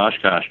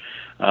Oshkosh.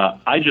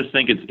 I just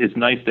think it's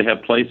nice to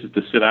have places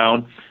to sit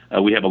down.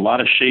 We have a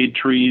lot of shade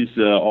trees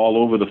all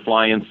over the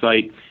fly-in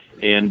site,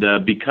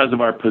 and because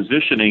of our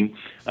positioning,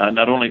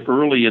 not only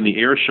early in the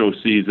air show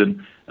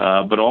season,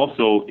 but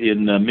also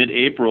in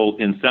mid-April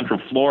in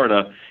Central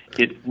Florida,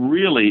 it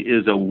really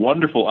is a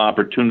wonderful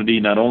opportunity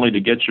not only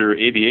to get your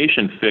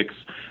aviation fix,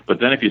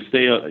 but then if you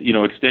stay,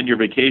 extend your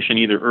vacation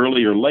either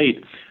early or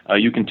late,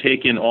 you can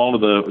take in all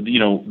of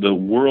the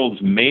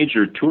world's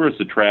major tourist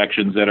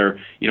attractions that are,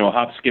 a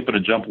hop, skip, and a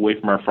jump away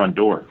from our front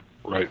door.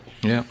 Right.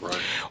 Yeah. Right.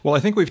 Well,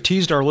 I think we've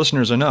teased our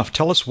listeners enough.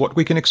 Tell us what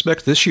we can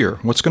expect this year.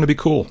 What's going to be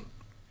cool?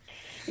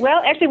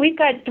 Well, actually, we've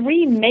got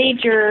three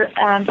major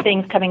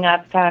things coming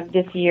up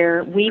this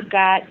year. We've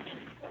got,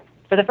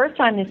 for the first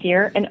time this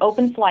year, an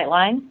open flight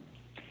line.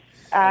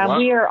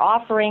 We are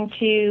offering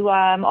to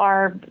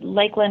our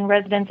Lakeland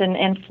residents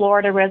and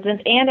Florida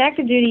residents and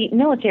active duty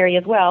military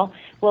as well.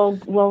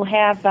 We'll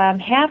have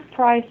half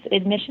price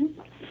admission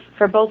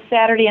for both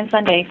Saturday and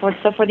Sunday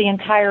for the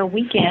entire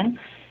weekend.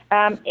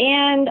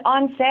 And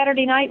on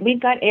Saturday night, we've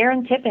got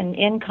Aaron Tippin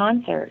in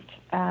concert.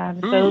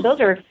 So those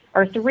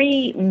are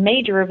three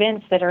major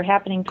events that are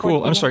happening.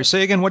 Cool. I'm sorry.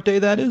 Say again what day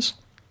that is?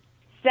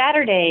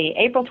 Saturday,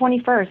 April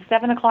 21st,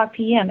 7 o'clock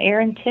p.m.,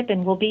 Aaron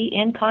Tippin will be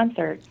in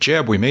concert.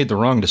 Jeb, we made the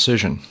wrong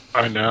decision.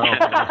 I know.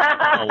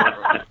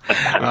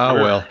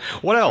 Well.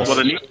 What else?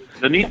 Well,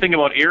 the neat thing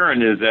about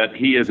Aaron is that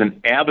he is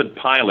an avid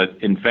pilot.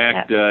 In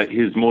fact,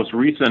 his most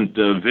recent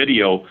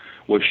video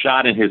was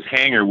shot in his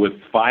hangar with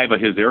 5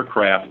 of his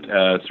aircraft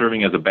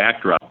serving as a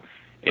backdrop.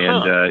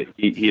 And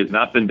he has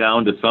not been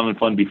down to Sun and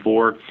Fun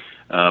before,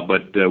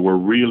 but we're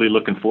really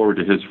looking forward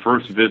to his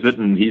first visit.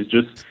 And he's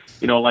just,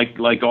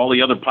 like all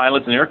the other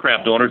pilots and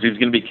aircraft owners, he's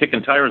going to be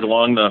kicking tires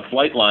along the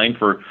flight line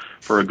for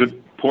a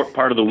good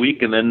part of the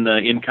week, and then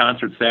in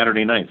concert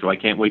Saturday night. So I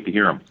can't wait to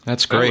hear him.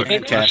 That's great.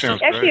 He's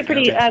actually a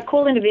pretty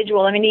cool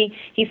individual. I mean,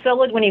 he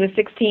soloed when he was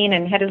 16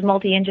 and had his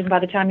multi-engine by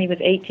the time he was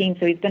 18.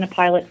 So he's been a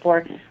pilot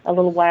for a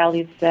little while.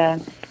 He's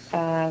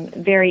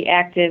very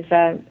active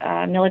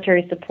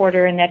military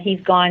supporter, and that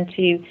he's gone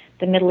to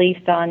the Middle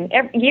East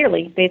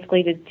yearly,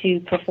 basically, to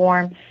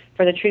perform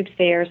for the troops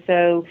there.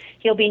 So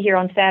he'll be here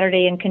on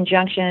Saturday in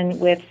conjunction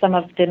with some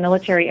of the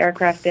military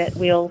aircraft that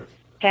we'll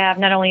have,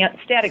 not only a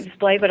static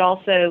display but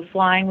also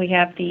flying. We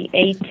have the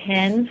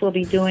A-10s. We'll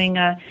be doing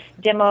a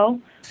demo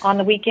on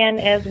the weekend,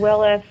 as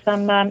well as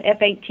some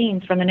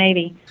F-18s from the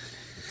Navy.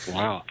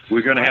 Wow.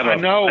 We're going to have a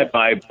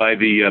flyby by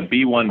the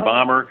B-1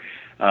 bomber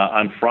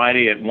on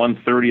Friday at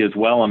 1:30 as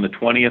well on the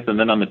 20th, and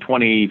then on the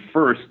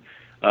 21st,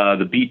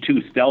 the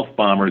B-2 stealth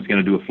bomber is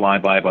going to do a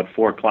flyby about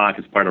 4 o'clock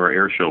as part of our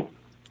air show.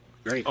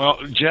 Great. Well,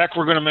 Jack,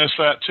 we're going to miss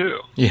that too.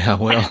 Yeah,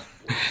 well,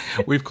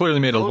 we've clearly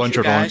made a bunch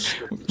of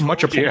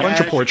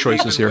poor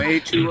choices here.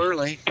 Way too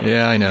early.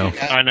 Yeah, I know.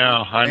 I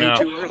know. Way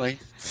too early.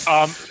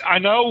 I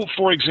know,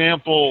 for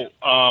example,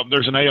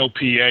 there's an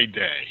AOPA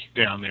day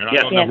down there. I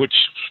don't know which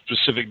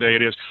specific day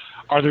it is.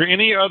 Are there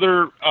any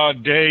other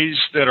days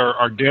that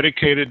are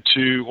dedicated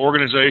to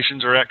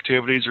organizations or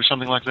activities or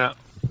something like that?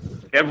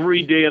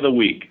 Every day of the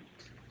week,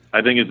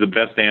 I think, is the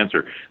best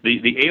answer.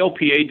 The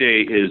AOPA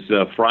day is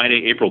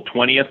Friday, April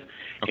 20th,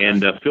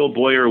 and Phil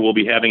Boyer will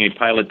be having a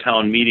Pilot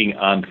Town meeting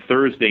on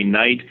Thursday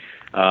night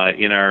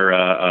in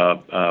our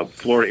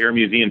Florida Air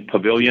Museum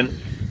Pavilion.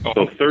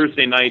 So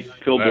Thursday night,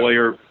 Phil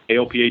Boyer,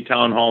 AOPA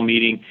Town Hall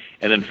meeting,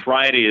 and then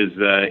Friday is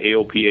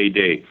AOPA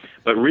day.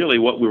 But really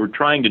what we were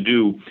trying to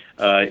do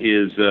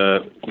is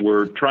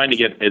we're trying to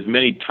get as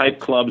many type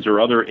clubs or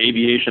other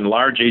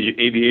large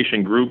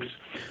aviation groups.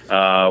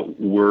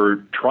 We're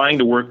trying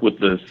to work with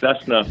the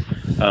Cessna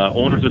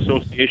Owners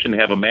Association to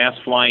have a mass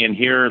fly-in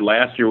here.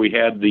 Last year we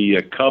had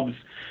the Cubs,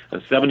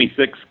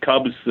 76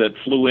 Cubs that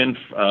flew in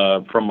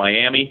from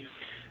Miami.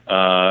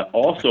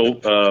 Also,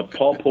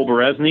 Paul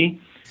Poberezny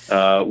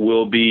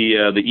will be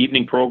the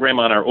evening program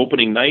on our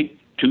opening night,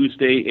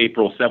 Tuesday,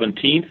 April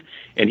 17th.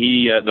 And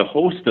the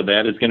host of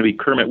that is going to be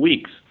Kermit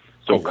Weeks.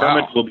 So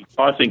Kermit will be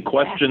tossing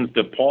questions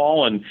to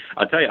Paul, and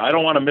I'll tell you, I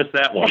don't want to miss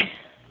that one.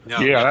 No,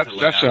 yeah,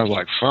 that sounds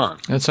like fun.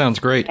 That sounds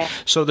great.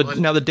 So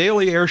now the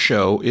daily air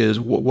show is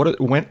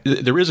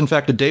there is in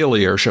fact a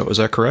daily air show. Is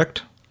that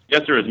correct?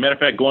 Yes, sir. As a matter of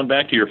fact, going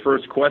back to your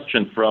first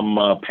question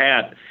from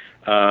Pat,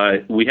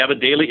 we have a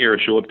daily air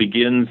show. It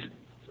begins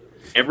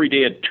every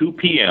day at 2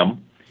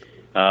 p.m.,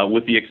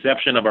 with the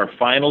exception of our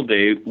final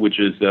day, which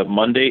is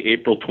Monday,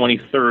 April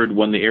 23rd,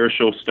 when the air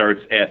show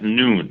starts at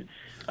noon.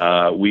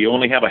 We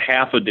only have a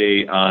half a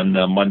day on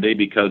Monday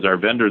because our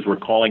vendors were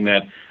calling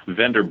that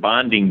vendor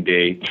bonding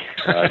day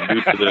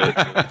due to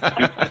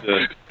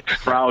the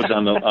crowds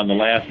on the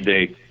last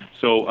day.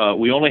 So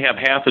we only have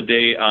half a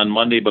day on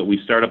Monday, but we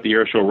start up the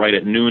air show right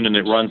at noon, and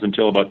it runs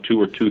until about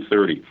 2 or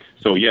 2:30.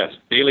 So yes,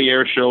 daily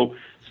air show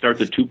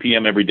starts at 2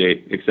 p.m. every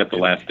day except the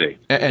last day.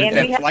 And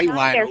we have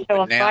a air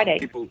show on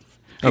Friday.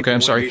 Okay,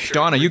 I'm sorry.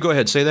 Donna, you go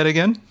ahead. Say that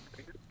again.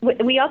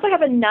 We also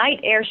have a night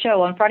air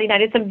show on Friday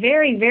night. It's a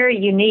very, very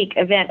unique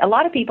event. A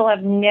lot of people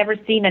have never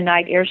seen a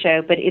night air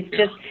show, but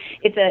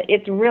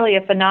it's really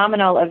a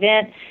phenomenal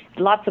event.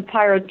 Lots of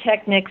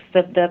pyrotechnics,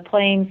 the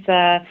planes.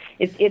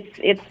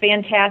 It's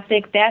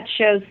fantastic. That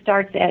show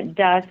starts at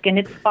dusk, and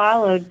it's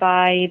followed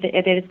by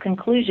at its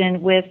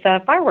conclusion with a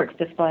fireworks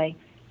display.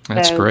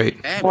 That's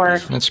great.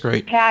 That's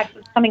great. Pat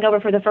coming over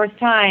for the first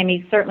time,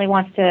 he certainly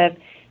wants to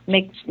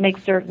make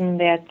certain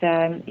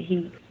that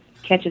he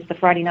catches the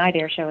Friday night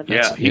air show.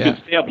 Yeah, you can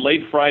stay up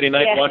late Friday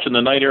night watching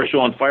the night air show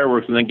on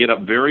fireworks, and then get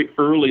up very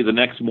early the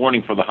next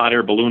morning for the hot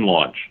air balloon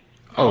launch.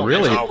 Oh,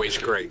 really? That's always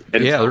great.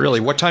 Yeah, really.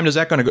 What time is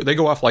that going to go? They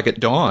go off like at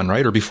dawn,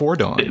 right, or before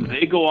dawn?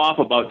 They go off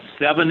about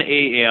 7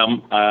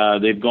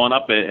 a.m. They've gone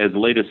up as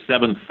late as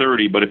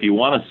 7:30. But if you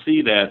want to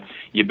see that,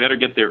 you better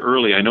get there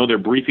early. I know their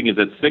briefing is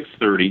at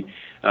 6:30.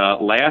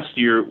 Last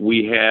year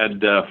we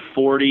had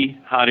 40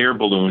 hot air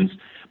balloons,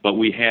 but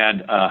we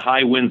had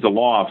high winds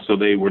aloft, so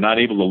they were not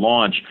able to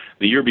launch.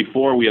 The year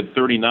before, we had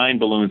 39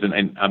 balloons,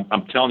 and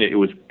I'm telling you, it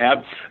was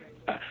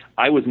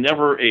I was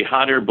never a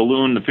hot air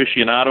balloon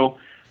aficionado,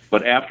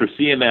 but after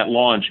seeing that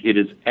launch, it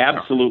is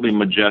absolutely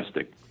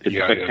majestic. It's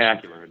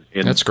spectacular.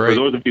 And that's great. For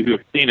those of you who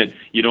have seen it,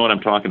 you know what I'm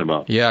talking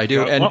about. Yeah, I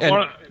do. And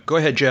go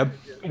ahead, Jeb.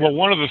 Well,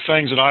 one of the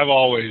things that I've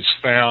always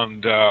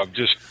found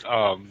just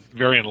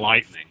very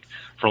enlightening,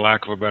 for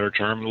lack of a better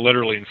term,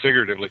 literally and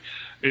figuratively,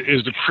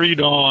 is the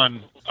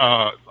pre-dawn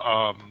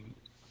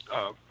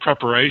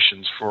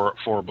preparations for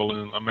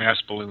a mass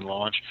balloon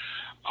launch.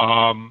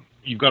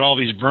 You've got all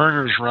these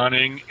burners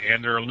running,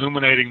 and they're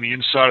illuminating the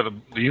inside of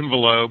the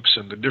envelopes,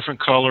 and the different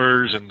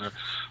colors, and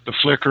the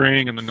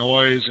flickering, and the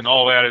noise, and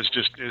all that is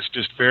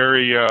just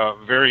very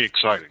very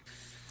exciting.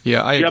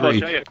 Yeah, I Jeb, I'll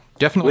agree. tell you,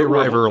 Definitely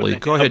arrive early.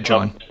 Go ahead,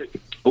 John.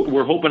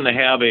 We're hoping to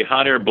have a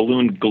hot air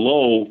balloon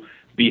glow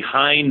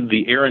behind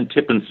the Aaron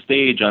Tippin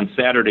stage on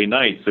Saturday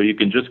night, so you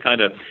can just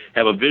kind of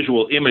have a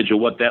visual image of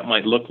what that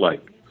might look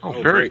like. Oh,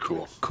 very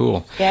cool.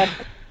 Cool. Yeah.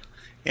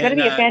 It's going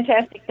to be a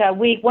fantastic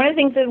week. One of the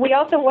things that we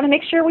also want to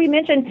make sure we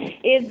mention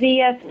is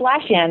the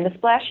Splash-In. The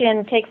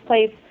Splash-In takes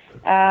place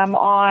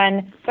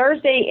on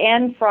Thursday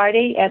and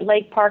Friday at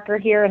Lake Parker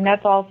here, and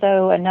that's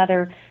also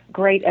another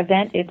great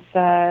event.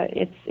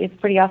 It's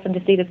pretty awesome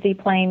to see the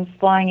seaplanes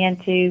flying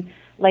into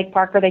Lake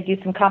Parker. They do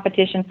some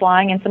competition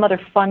flying and some other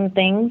fun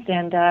things,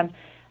 and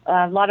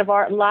a lot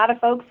of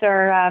folks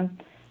are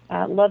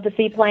love the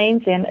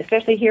seaplanes, and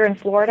especially here in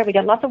Florida, we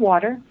got lots of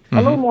water. Mm-hmm.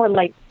 A little more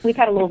late. We've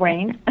had a little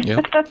rain.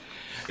 Yep.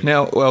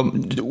 Now,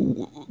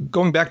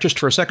 going back just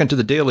for a second to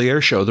the Daily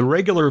Air Show, the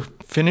regular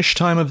finish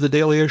time of the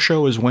Daily Air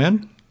Show is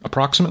when,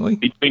 approximately?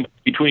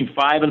 Between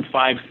 5 and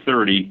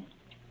 5:30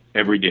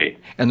 every day.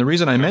 And the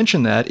reason I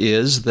mention that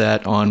is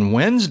that on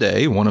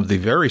Wednesday, one of the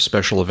very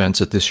special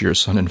events at this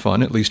year's Sun and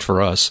Fun, at least for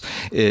us,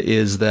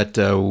 is that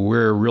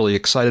we're really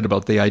excited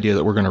about the idea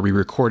that we're going to be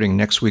recording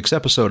next week's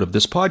episode of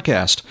this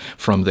podcast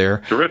from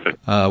there. Terrific.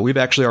 We've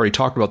actually already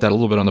talked about that a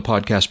little bit on the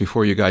podcast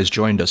before you guys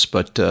joined us,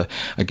 but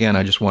again,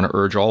 I just want to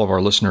urge all of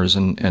our listeners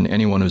and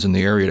anyone who's in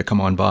the area to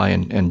come on by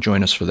and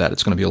join us for that.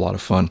 It's going to be a lot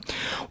of fun.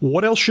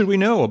 What else should we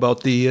know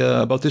about the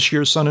about this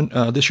year's Sun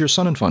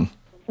and Fun?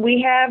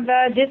 We have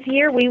this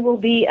year, we will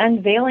be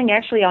unveiling,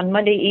 actually on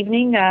Monday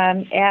evening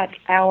at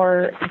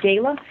our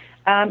gala,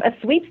 a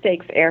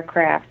sweepstakes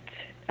aircraft.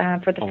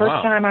 For the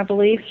first time, I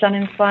believe, Sun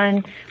and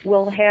Fun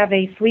will have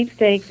a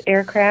sweepstakes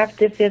aircraft.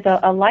 This is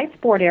a light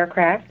sport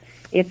aircraft.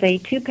 It's a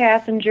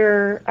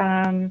 2-passenger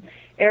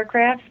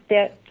aircraft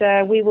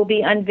that we will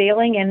be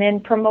unveiling and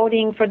then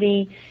promoting for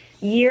the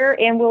year,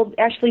 and we'll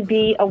actually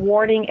be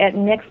awarding at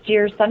next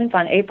year's Sun and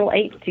Fun, April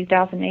 8th,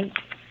 2008.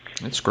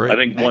 That's great. I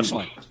think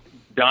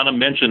Donna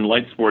mentioned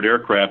light sport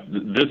aircraft.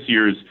 This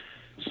year's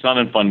Sun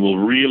and Fun will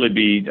really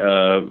be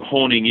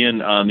honing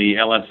in on the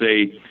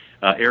LSA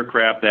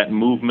aircraft, that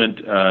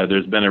movement.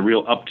 There's been a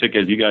real uptick,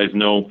 as you guys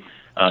know,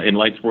 in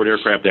light sport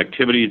aircraft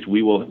activities.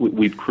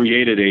 We've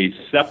created a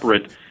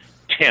separate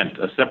tent,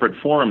 a separate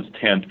forums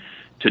tent,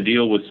 to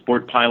deal with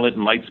sport pilot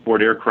and light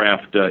sport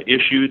aircraft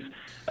issues.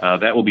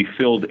 That will be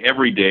filled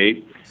every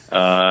day.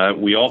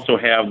 We also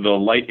have the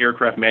Light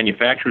Aircraft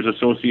Manufacturers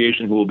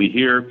Association who will be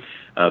here.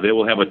 They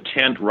will have a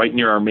tent right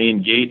near our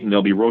main gate, and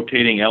they'll be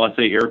rotating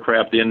LSA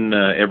aircraft in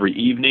every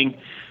evening.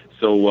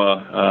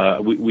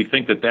 So we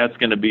think that that's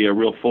going to be a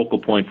real focal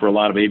point for a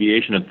lot of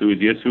aviation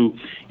enthusiasts who,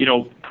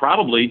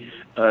 probably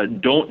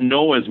don't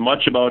know as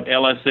much about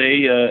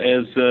LSA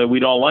as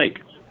we'd all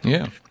like.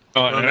 Yeah.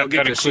 Well, they'll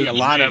get to see a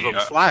lot of them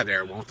fly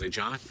there, won't they,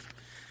 John?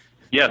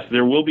 Yes,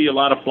 there will be a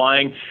lot of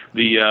flying.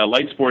 The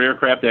light sport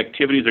aircraft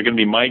activities are going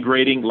to be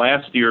migrating.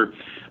 Last year,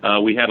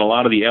 we had a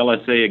lot of the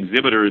LSA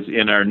exhibitors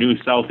in our new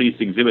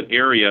Southeast exhibit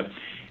area,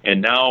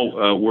 and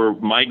now we're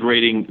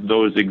migrating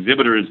those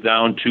exhibitors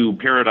down to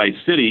Paradise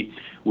City,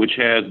 which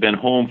has been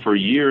home for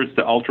years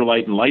to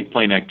ultralight and light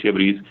plane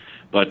activities.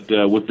 But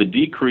with the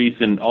decrease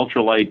in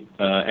ultralight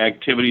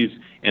activities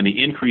and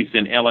the increase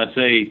in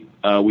LSA,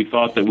 we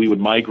thought that we would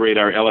migrate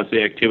our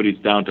LSA activities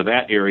down to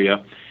that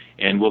area,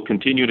 and we'll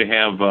continue to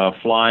have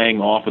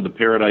flying off of the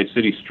Paradise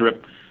City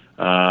Strip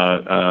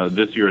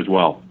this year as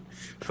well.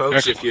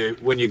 Folks,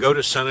 when you go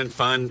to Sun and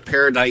Fun,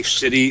 Paradise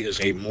City is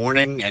a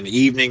morning and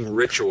evening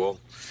ritual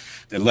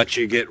that lets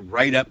you get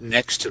right up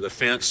next to the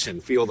fence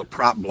and feel the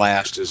prop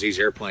blast as these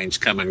airplanes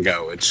come and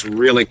go. It's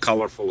really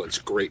colorful. It's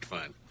great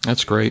fun.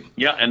 That's great.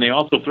 Yeah, and they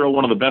also throw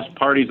one of the best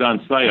parties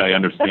on site, I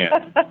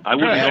understand. I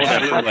wouldn't know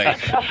that.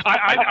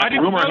 I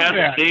didn't Rumor know has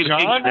that, Dave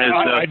John. Hincks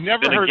has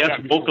been a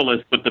guest that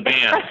vocalist with the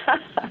band.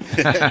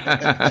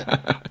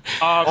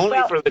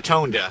 Only for the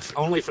tone deaf.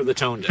 Only for the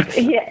tone deaf.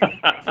 Yeah.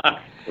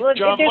 Well,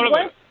 John, there's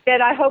one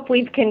that I hope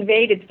we've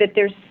conveyed. It's that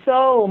there's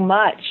so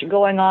much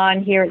going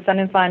on here at Sun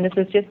and Fun. This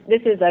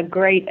is a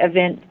great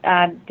event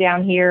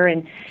down here,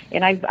 and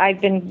I've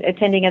been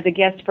attending as a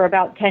guest for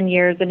about 10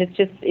 years, and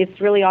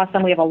it's really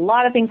awesome. We have a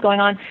lot of things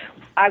going on.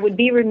 I would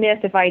be remiss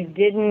if I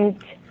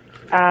didn't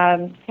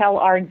tell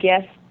our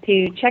guests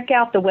to check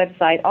out the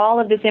website. All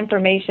of this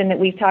information that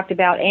we've talked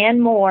about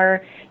and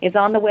more is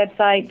on the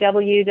website,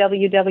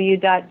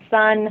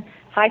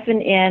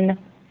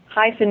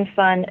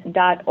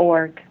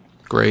 www.sun-in-fun.org.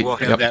 Great. We'll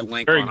have that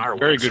link on our website.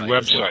 Very good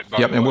website.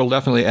 Yep, and we'll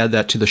definitely add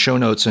that to the show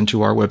notes and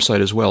to our website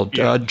as well.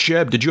 Yeah.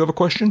 Jeb, did you have a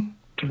question?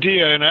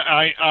 Yeah, and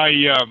I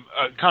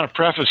kind of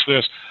preface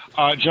this,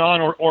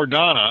 John or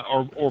Donna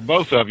or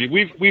both of you.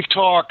 We've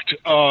talked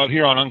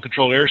here on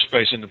Uncontrolled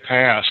Airspace in the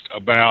past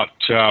about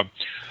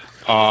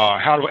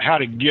how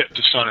to get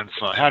to Sun and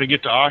Fun, how to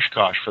get to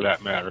Oshkosh for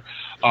that matter,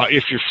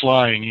 if you're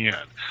flying in,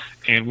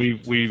 and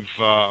we've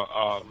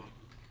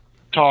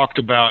talked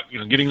about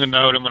getting the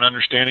NOTAM and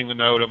understanding the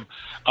NOTAM.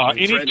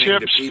 Any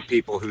tips? To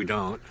people who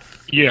don't.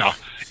 Yeah.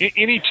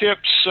 Any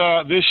tips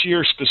this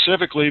year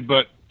specifically,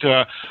 but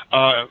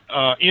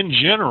in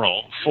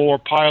general for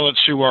pilots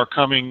who are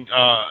coming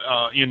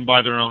in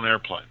by their own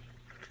airplane?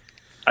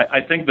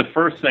 I think the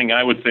first thing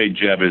I would say,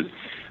 Jeb, is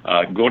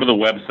go to the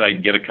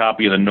website, get a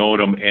copy of the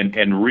NOTAM,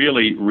 and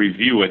really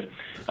review it.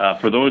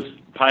 For those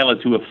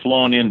pilots who have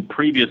flown in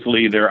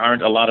previously, there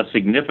aren't a lot of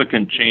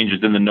significant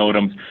changes in the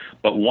NOTAMs,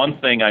 but one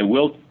thing I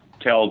will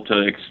tell to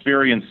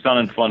experienced Sun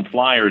and Fun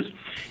flyers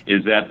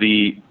is that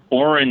the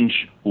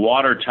orange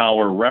water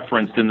tower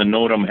referenced in the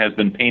NOTAM has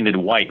been painted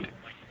white.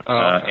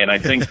 And I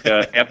think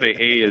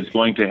FAA is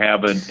going to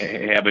have an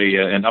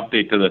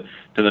update to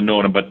the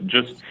NOTAM, but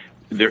just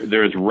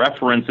there's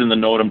reference in the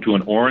NOTAM to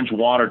an orange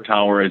water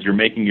tower as you're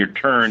making your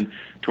turn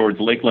towards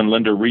Lakeland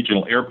Linder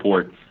Regional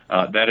Airport.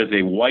 That is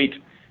a white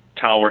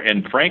tower,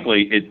 and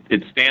frankly,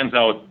 it stands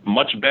out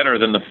much better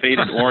than the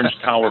faded orange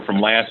tower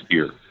from last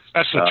year.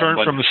 That's the turn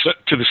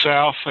to the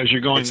south as you're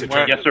going west?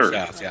 Yes, sir.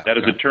 South, yeah. That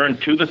is a turn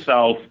to the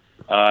south,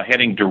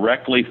 heading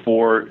directly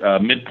for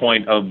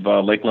midpoint of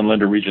Lakeland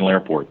Linder Regional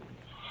Airport.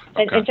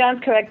 Okay. And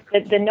John's correct.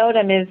 The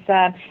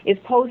NOTAM is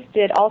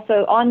posted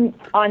also on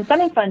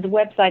Sun and Fun's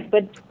website,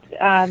 but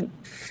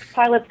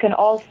pilots can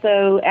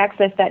also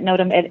access that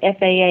NOTAM at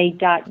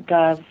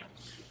FAA.gov.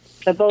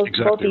 So both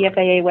the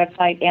FAA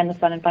website and the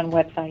Sun and Fun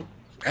website.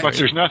 But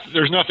there's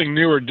nothing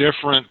new or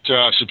different,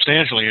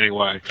 substantially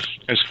anyway,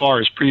 as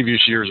far as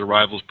previous years'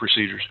 arrivals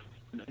procedures.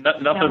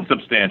 Nothing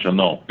substantial,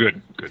 no.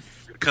 Good.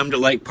 Come to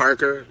Lake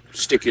Parker,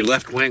 stick your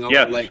left wing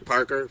over Lake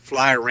Parker,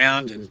 fly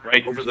around and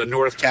over the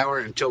North Tower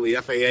until the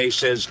FAA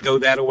says go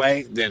that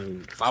way,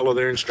 then follow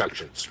their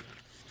instructions.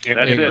 And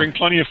bring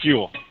plenty of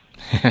fuel.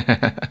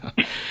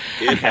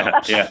 It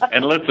helps. Yeah,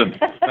 and listen.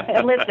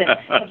 And listen.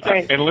 That's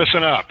right. And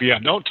listen up. Yeah,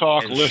 don't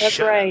talk, listen. That's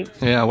right.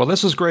 Yeah, well,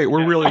 this is great.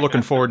 We're really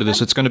looking forward to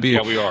this. It's going to be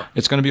we are.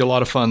 It's going to be a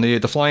lot of fun. The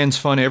fly-in's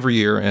fun every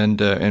year,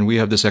 and we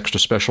have this extra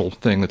special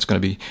thing that's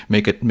going to be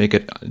make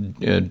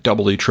it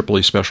doubly,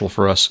 triply special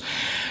for us.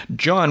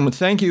 John,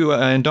 thank you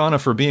and Donna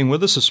for being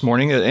with us this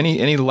morning.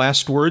 Any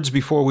last words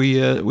before we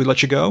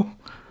let you go?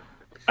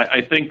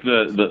 I think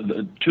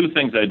the two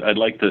things I'd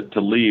like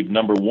to leave.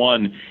 Number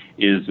one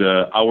is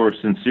our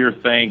sincere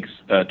thanks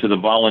to the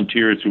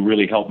volunteers who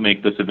really helped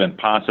make this event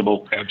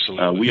possible.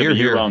 Absolutely. We have a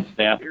year-round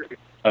staff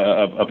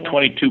of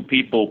 22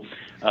 people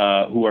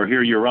who are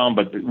here year-round,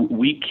 but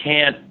we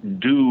can't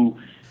do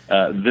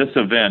this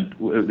event,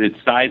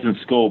 its size and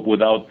scope,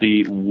 without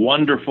the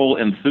wonderful,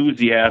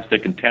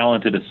 enthusiastic, and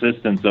talented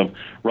assistance of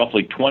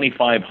roughly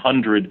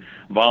 2,500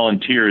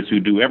 volunteers who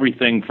do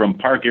everything from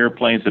park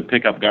airplanes to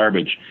pick up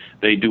garbage.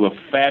 They do a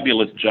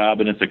fabulous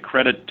job, and it's a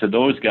credit to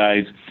those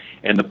guys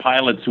and the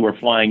pilots who are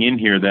flying in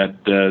here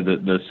that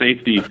the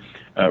safety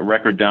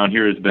record down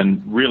here has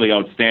been really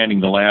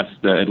outstanding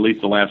at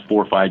least the last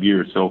 4 or 5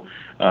 years. So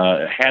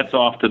hats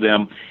off to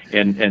them.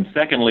 And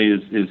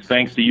secondly is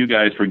thanks to you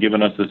guys for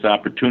giving us this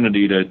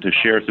opportunity to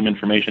share some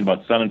information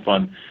about Sun and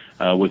Fun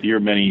with your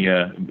many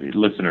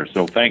listeners.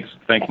 So thanks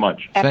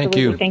much.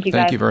 Absolutely. Thank you. Guys.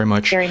 Thank you very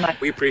much. Very much.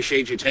 We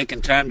appreciate you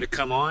taking time to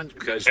come on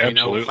because we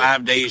know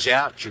 5 days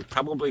out, you've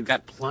probably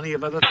got plenty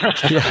of other things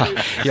to do.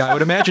 Yeah, I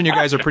would imagine you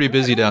guys are pretty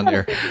busy down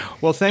there.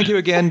 Well, thank you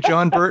again,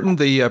 John Burton,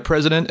 the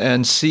president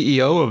and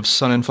CEO of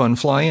Sun and Fun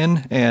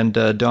Fly-In, and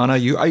Donna.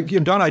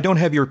 Donna, I don't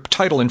have your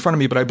title in front of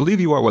me, but I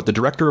believe you are the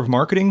director of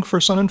marketing for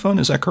Sun and Fun.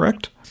 Is that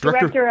correct?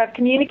 Director of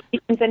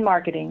Communications and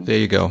Marketing. There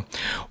you go.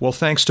 Well,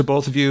 thanks to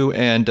both of you,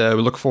 and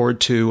we look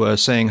forward to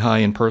saying hi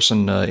in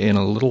person in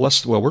a little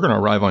less. Well, we're going to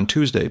arrive on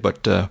Tuesday,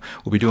 but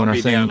we'll be doing our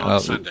thing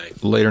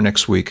later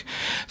next week.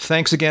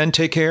 Thanks again.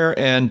 Take care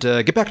and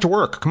get back to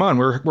work. Come on,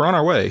 we're on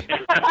our way.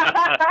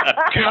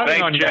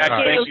 Thanks, Jack.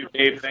 Thank you,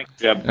 Dave. Thanks,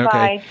 Jeb. Okay.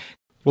 Bye.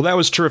 Well, that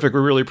was terrific. We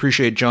really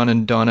appreciate John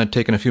and Donna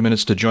taking a few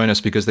minutes to join us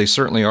because they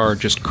certainly are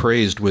just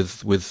crazed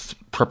with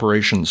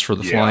preparations for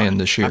the fly-in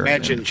this year. I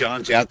imagine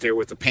John's out there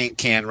with the paint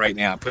can right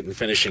now, putting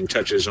finishing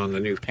touches on the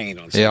new paint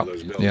on some of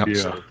those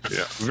buildings.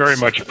 Yeah, very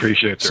much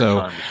appreciate their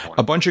time this morning.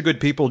 A bunch of good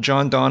people,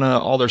 John, Donna,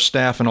 all their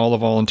staff, and all the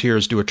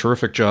volunteers do a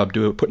terrific job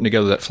putting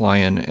together that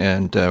fly-in.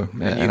 And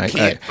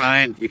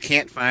you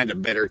can't find a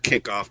better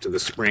kickoff to the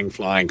spring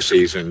flying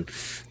season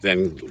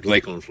than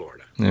Lakeland,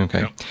 Florida.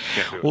 Okay.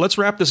 Well, let's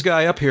wrap this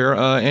guy up here.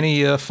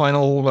 Any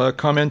final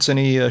comments,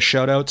 any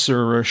shout-outs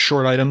or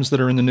short items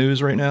that are in the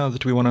news right now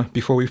that we want to,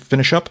 before we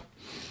finish up?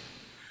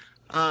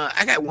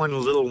 I got one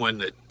little one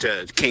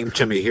that came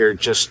to me here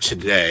just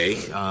today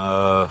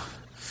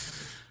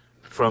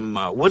from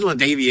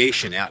Woodland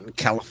Aviation out in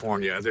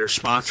California. They're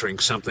sponsoring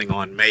something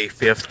on May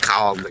 5th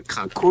called the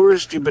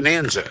Concours du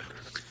Bonanza,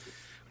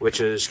 which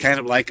is kind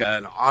of like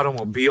an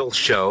automobile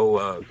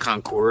show,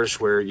 concours,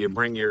 where you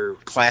bring your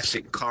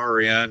classic car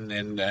in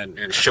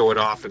and show it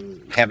off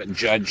and have it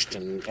judged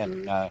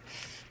and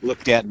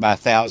looked at by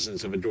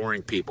thousands of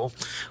adoring people.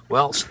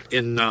 Well,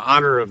 in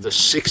honor of the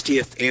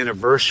 60th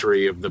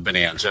anniversary of the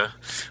Bonanza,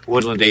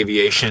 Woodland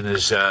Aviation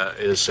is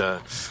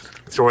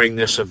throwing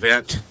this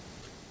event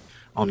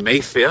on May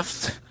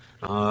 5th.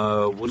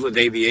 Woodland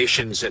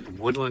Aviation's at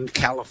Woodland,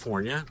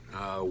 California.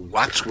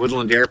 Watts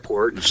Woodland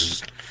Airport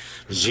is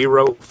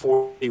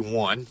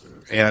 041.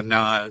 And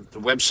the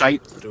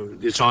website,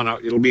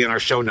 it'll be in our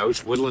show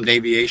notes,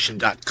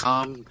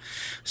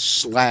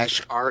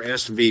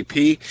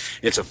 woodlandaviation.com/RSVP.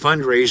 It's a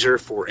fundraiser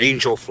for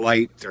Angel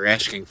Flight. They're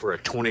asking for a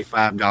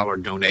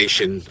 $25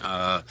 donation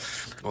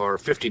or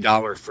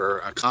 $50 for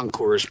a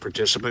concourse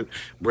participant.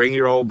 Bring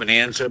your old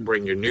Bonanza,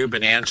 bring your new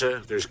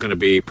Bonanza. There's going to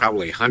be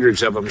probably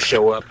hundreds of them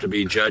show up to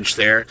be judged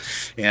there,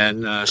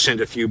 and send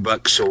a few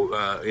bucks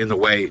in the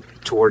way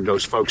toward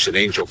those folks at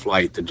Angel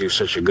Flight that do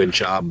such a good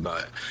job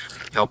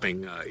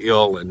helping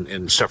ill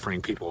and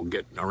suffering people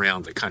get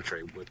around the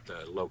country with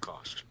low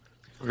cost.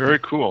 Very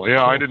cool.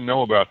 Yeah, I didn't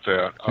know about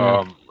that.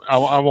 I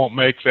won't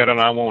make that, and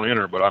I won't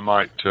enter, but I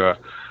might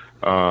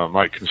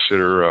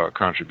consider a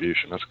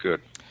contribution. That's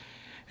good.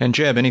 And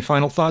Jeb, any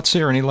final thoughts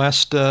here? Any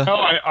last? No,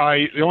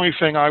 the only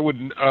thing I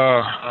would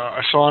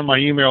I saw in my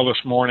email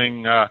this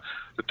morning that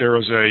there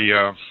was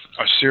a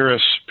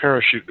Cirrus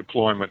parachute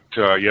deployment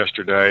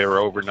yesterday or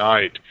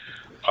overnight.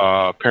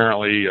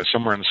 Apparently,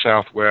 somewhere in the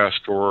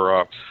Southwest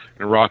or in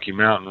the Rocky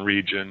Mountain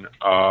region,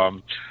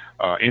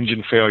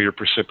 engine failure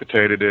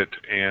precipitated it,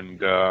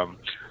 and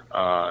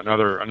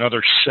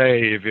another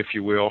save, if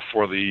you will,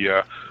 for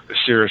the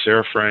Cirrus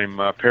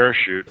airframe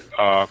parachute.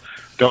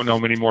 Don't know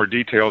many more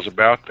details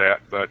about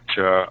that, but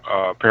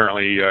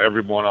apparently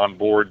everyone on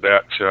board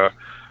that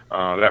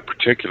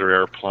particular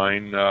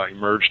airplane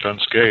emerged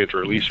unscathed,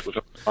 or at least with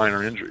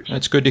minor injuries.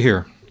 That's good to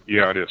hear.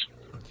 Yeah, it is.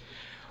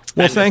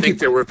 Well, and thank I think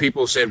you. There were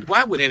people who said,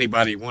 why would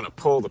anybody want to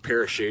pull the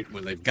parachute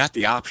when they've got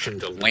the option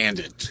to land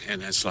it?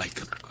 And it's like,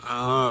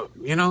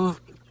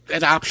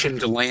 that option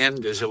to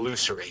land is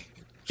illusory.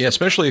 Yeah,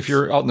 especially if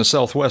you're out in the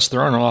Southwest, there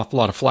aren't an awful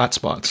lot of flat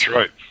spots.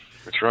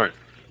 That's right.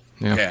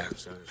 Yeah.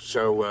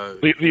 So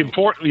the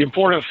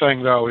important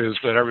thing, though, is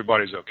that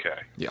everybody's okay.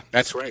 Yeah.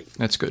 That's right.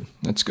 That's good.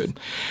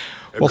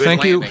 Well,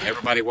 thank you.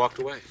 Everybody walked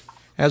away.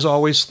 As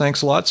always,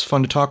 thanks a lot. It's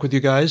fun to talk with you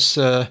guys.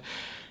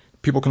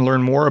 People can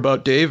learn more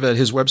about Dave at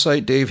his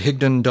website,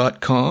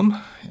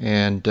 davehigdon.com,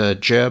 and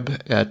Jeb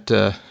at,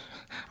 all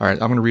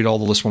right, I'm going to read all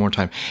the list one more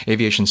time,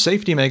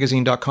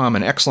 aviationsafetymagazine.com,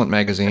 an excellent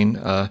magazine,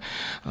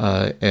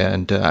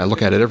 and I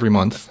look at it every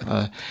month,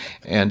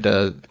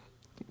 and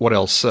what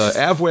else?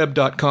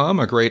 avweb.com,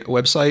 a great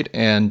website,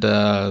 and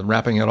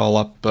wrapping it all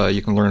up,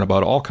 you can learn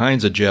about all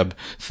kinds of Jeb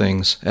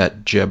things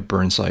at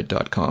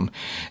jebburnside.com.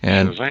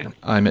 And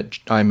I'm at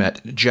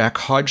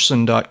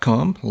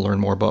jackhodgson.com.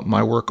 Learn more about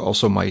my work.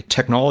 Also, my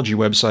technology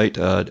website,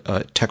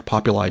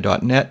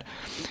 techpopuli.net.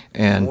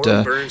 And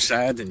more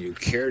Burnside than you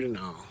care to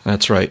know.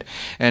 That's right.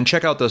 And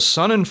check out the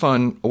Sun and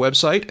Fun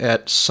website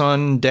at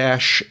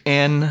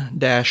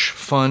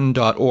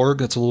sun-n-fun.org.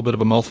 That's a little bit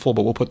of a mouthful,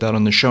 but we'll put that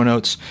on the show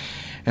notes.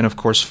 And, of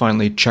course,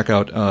 finally, check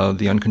out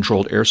the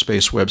Uncontrolled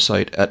Airspace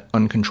website at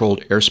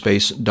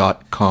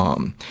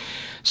uncontrolledairspace.com.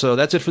 So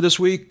that's it for this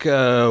week.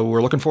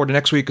 We're looking forward to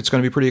next week. It's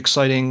going to be pretty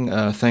exciting.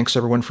 Thanks,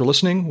 everyone, for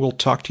listening. We'll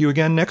talk to you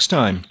again next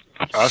time.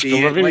 See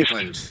you in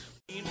Lakeland.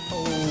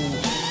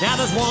 Now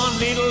there's one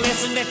little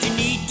lesson that you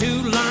need to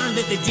learn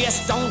that they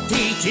just don't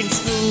teach in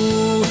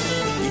school.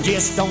 You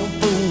just don't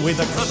fool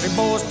with a country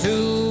boy's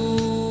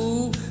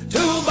toolbox.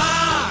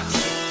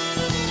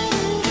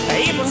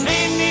 It was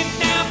handed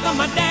down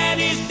from my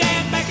daddy's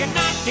dad back in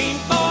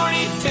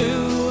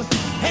 1942.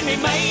 And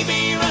they may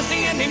be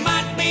rusty and they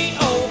might be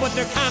old, but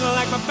they're kind of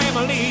like my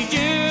family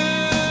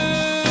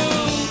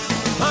jewels.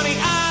 Honey,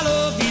 I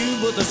love you,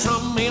 but there's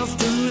something else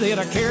too that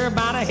I care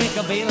about a heck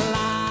of a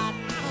lot.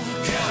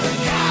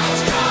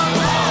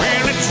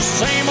 Well, it's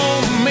the same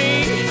old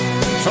me,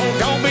 so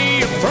don't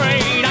be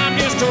afraid. I'm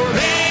just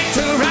ready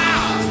to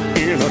ride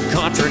in a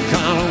country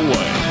kind of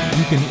way.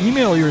 You can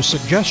email your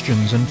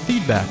suggestions and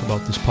feedback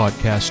about this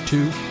podcast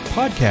to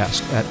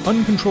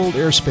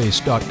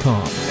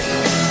podcast@uncontrolledairspace.com.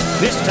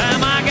 This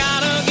time I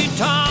got a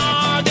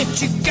guitar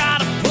that you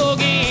gotta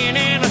plug in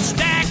and a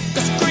stack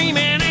of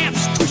screaming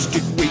amps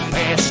twisted way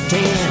past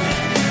 10.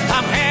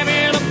 I'm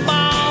having a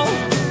ball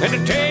and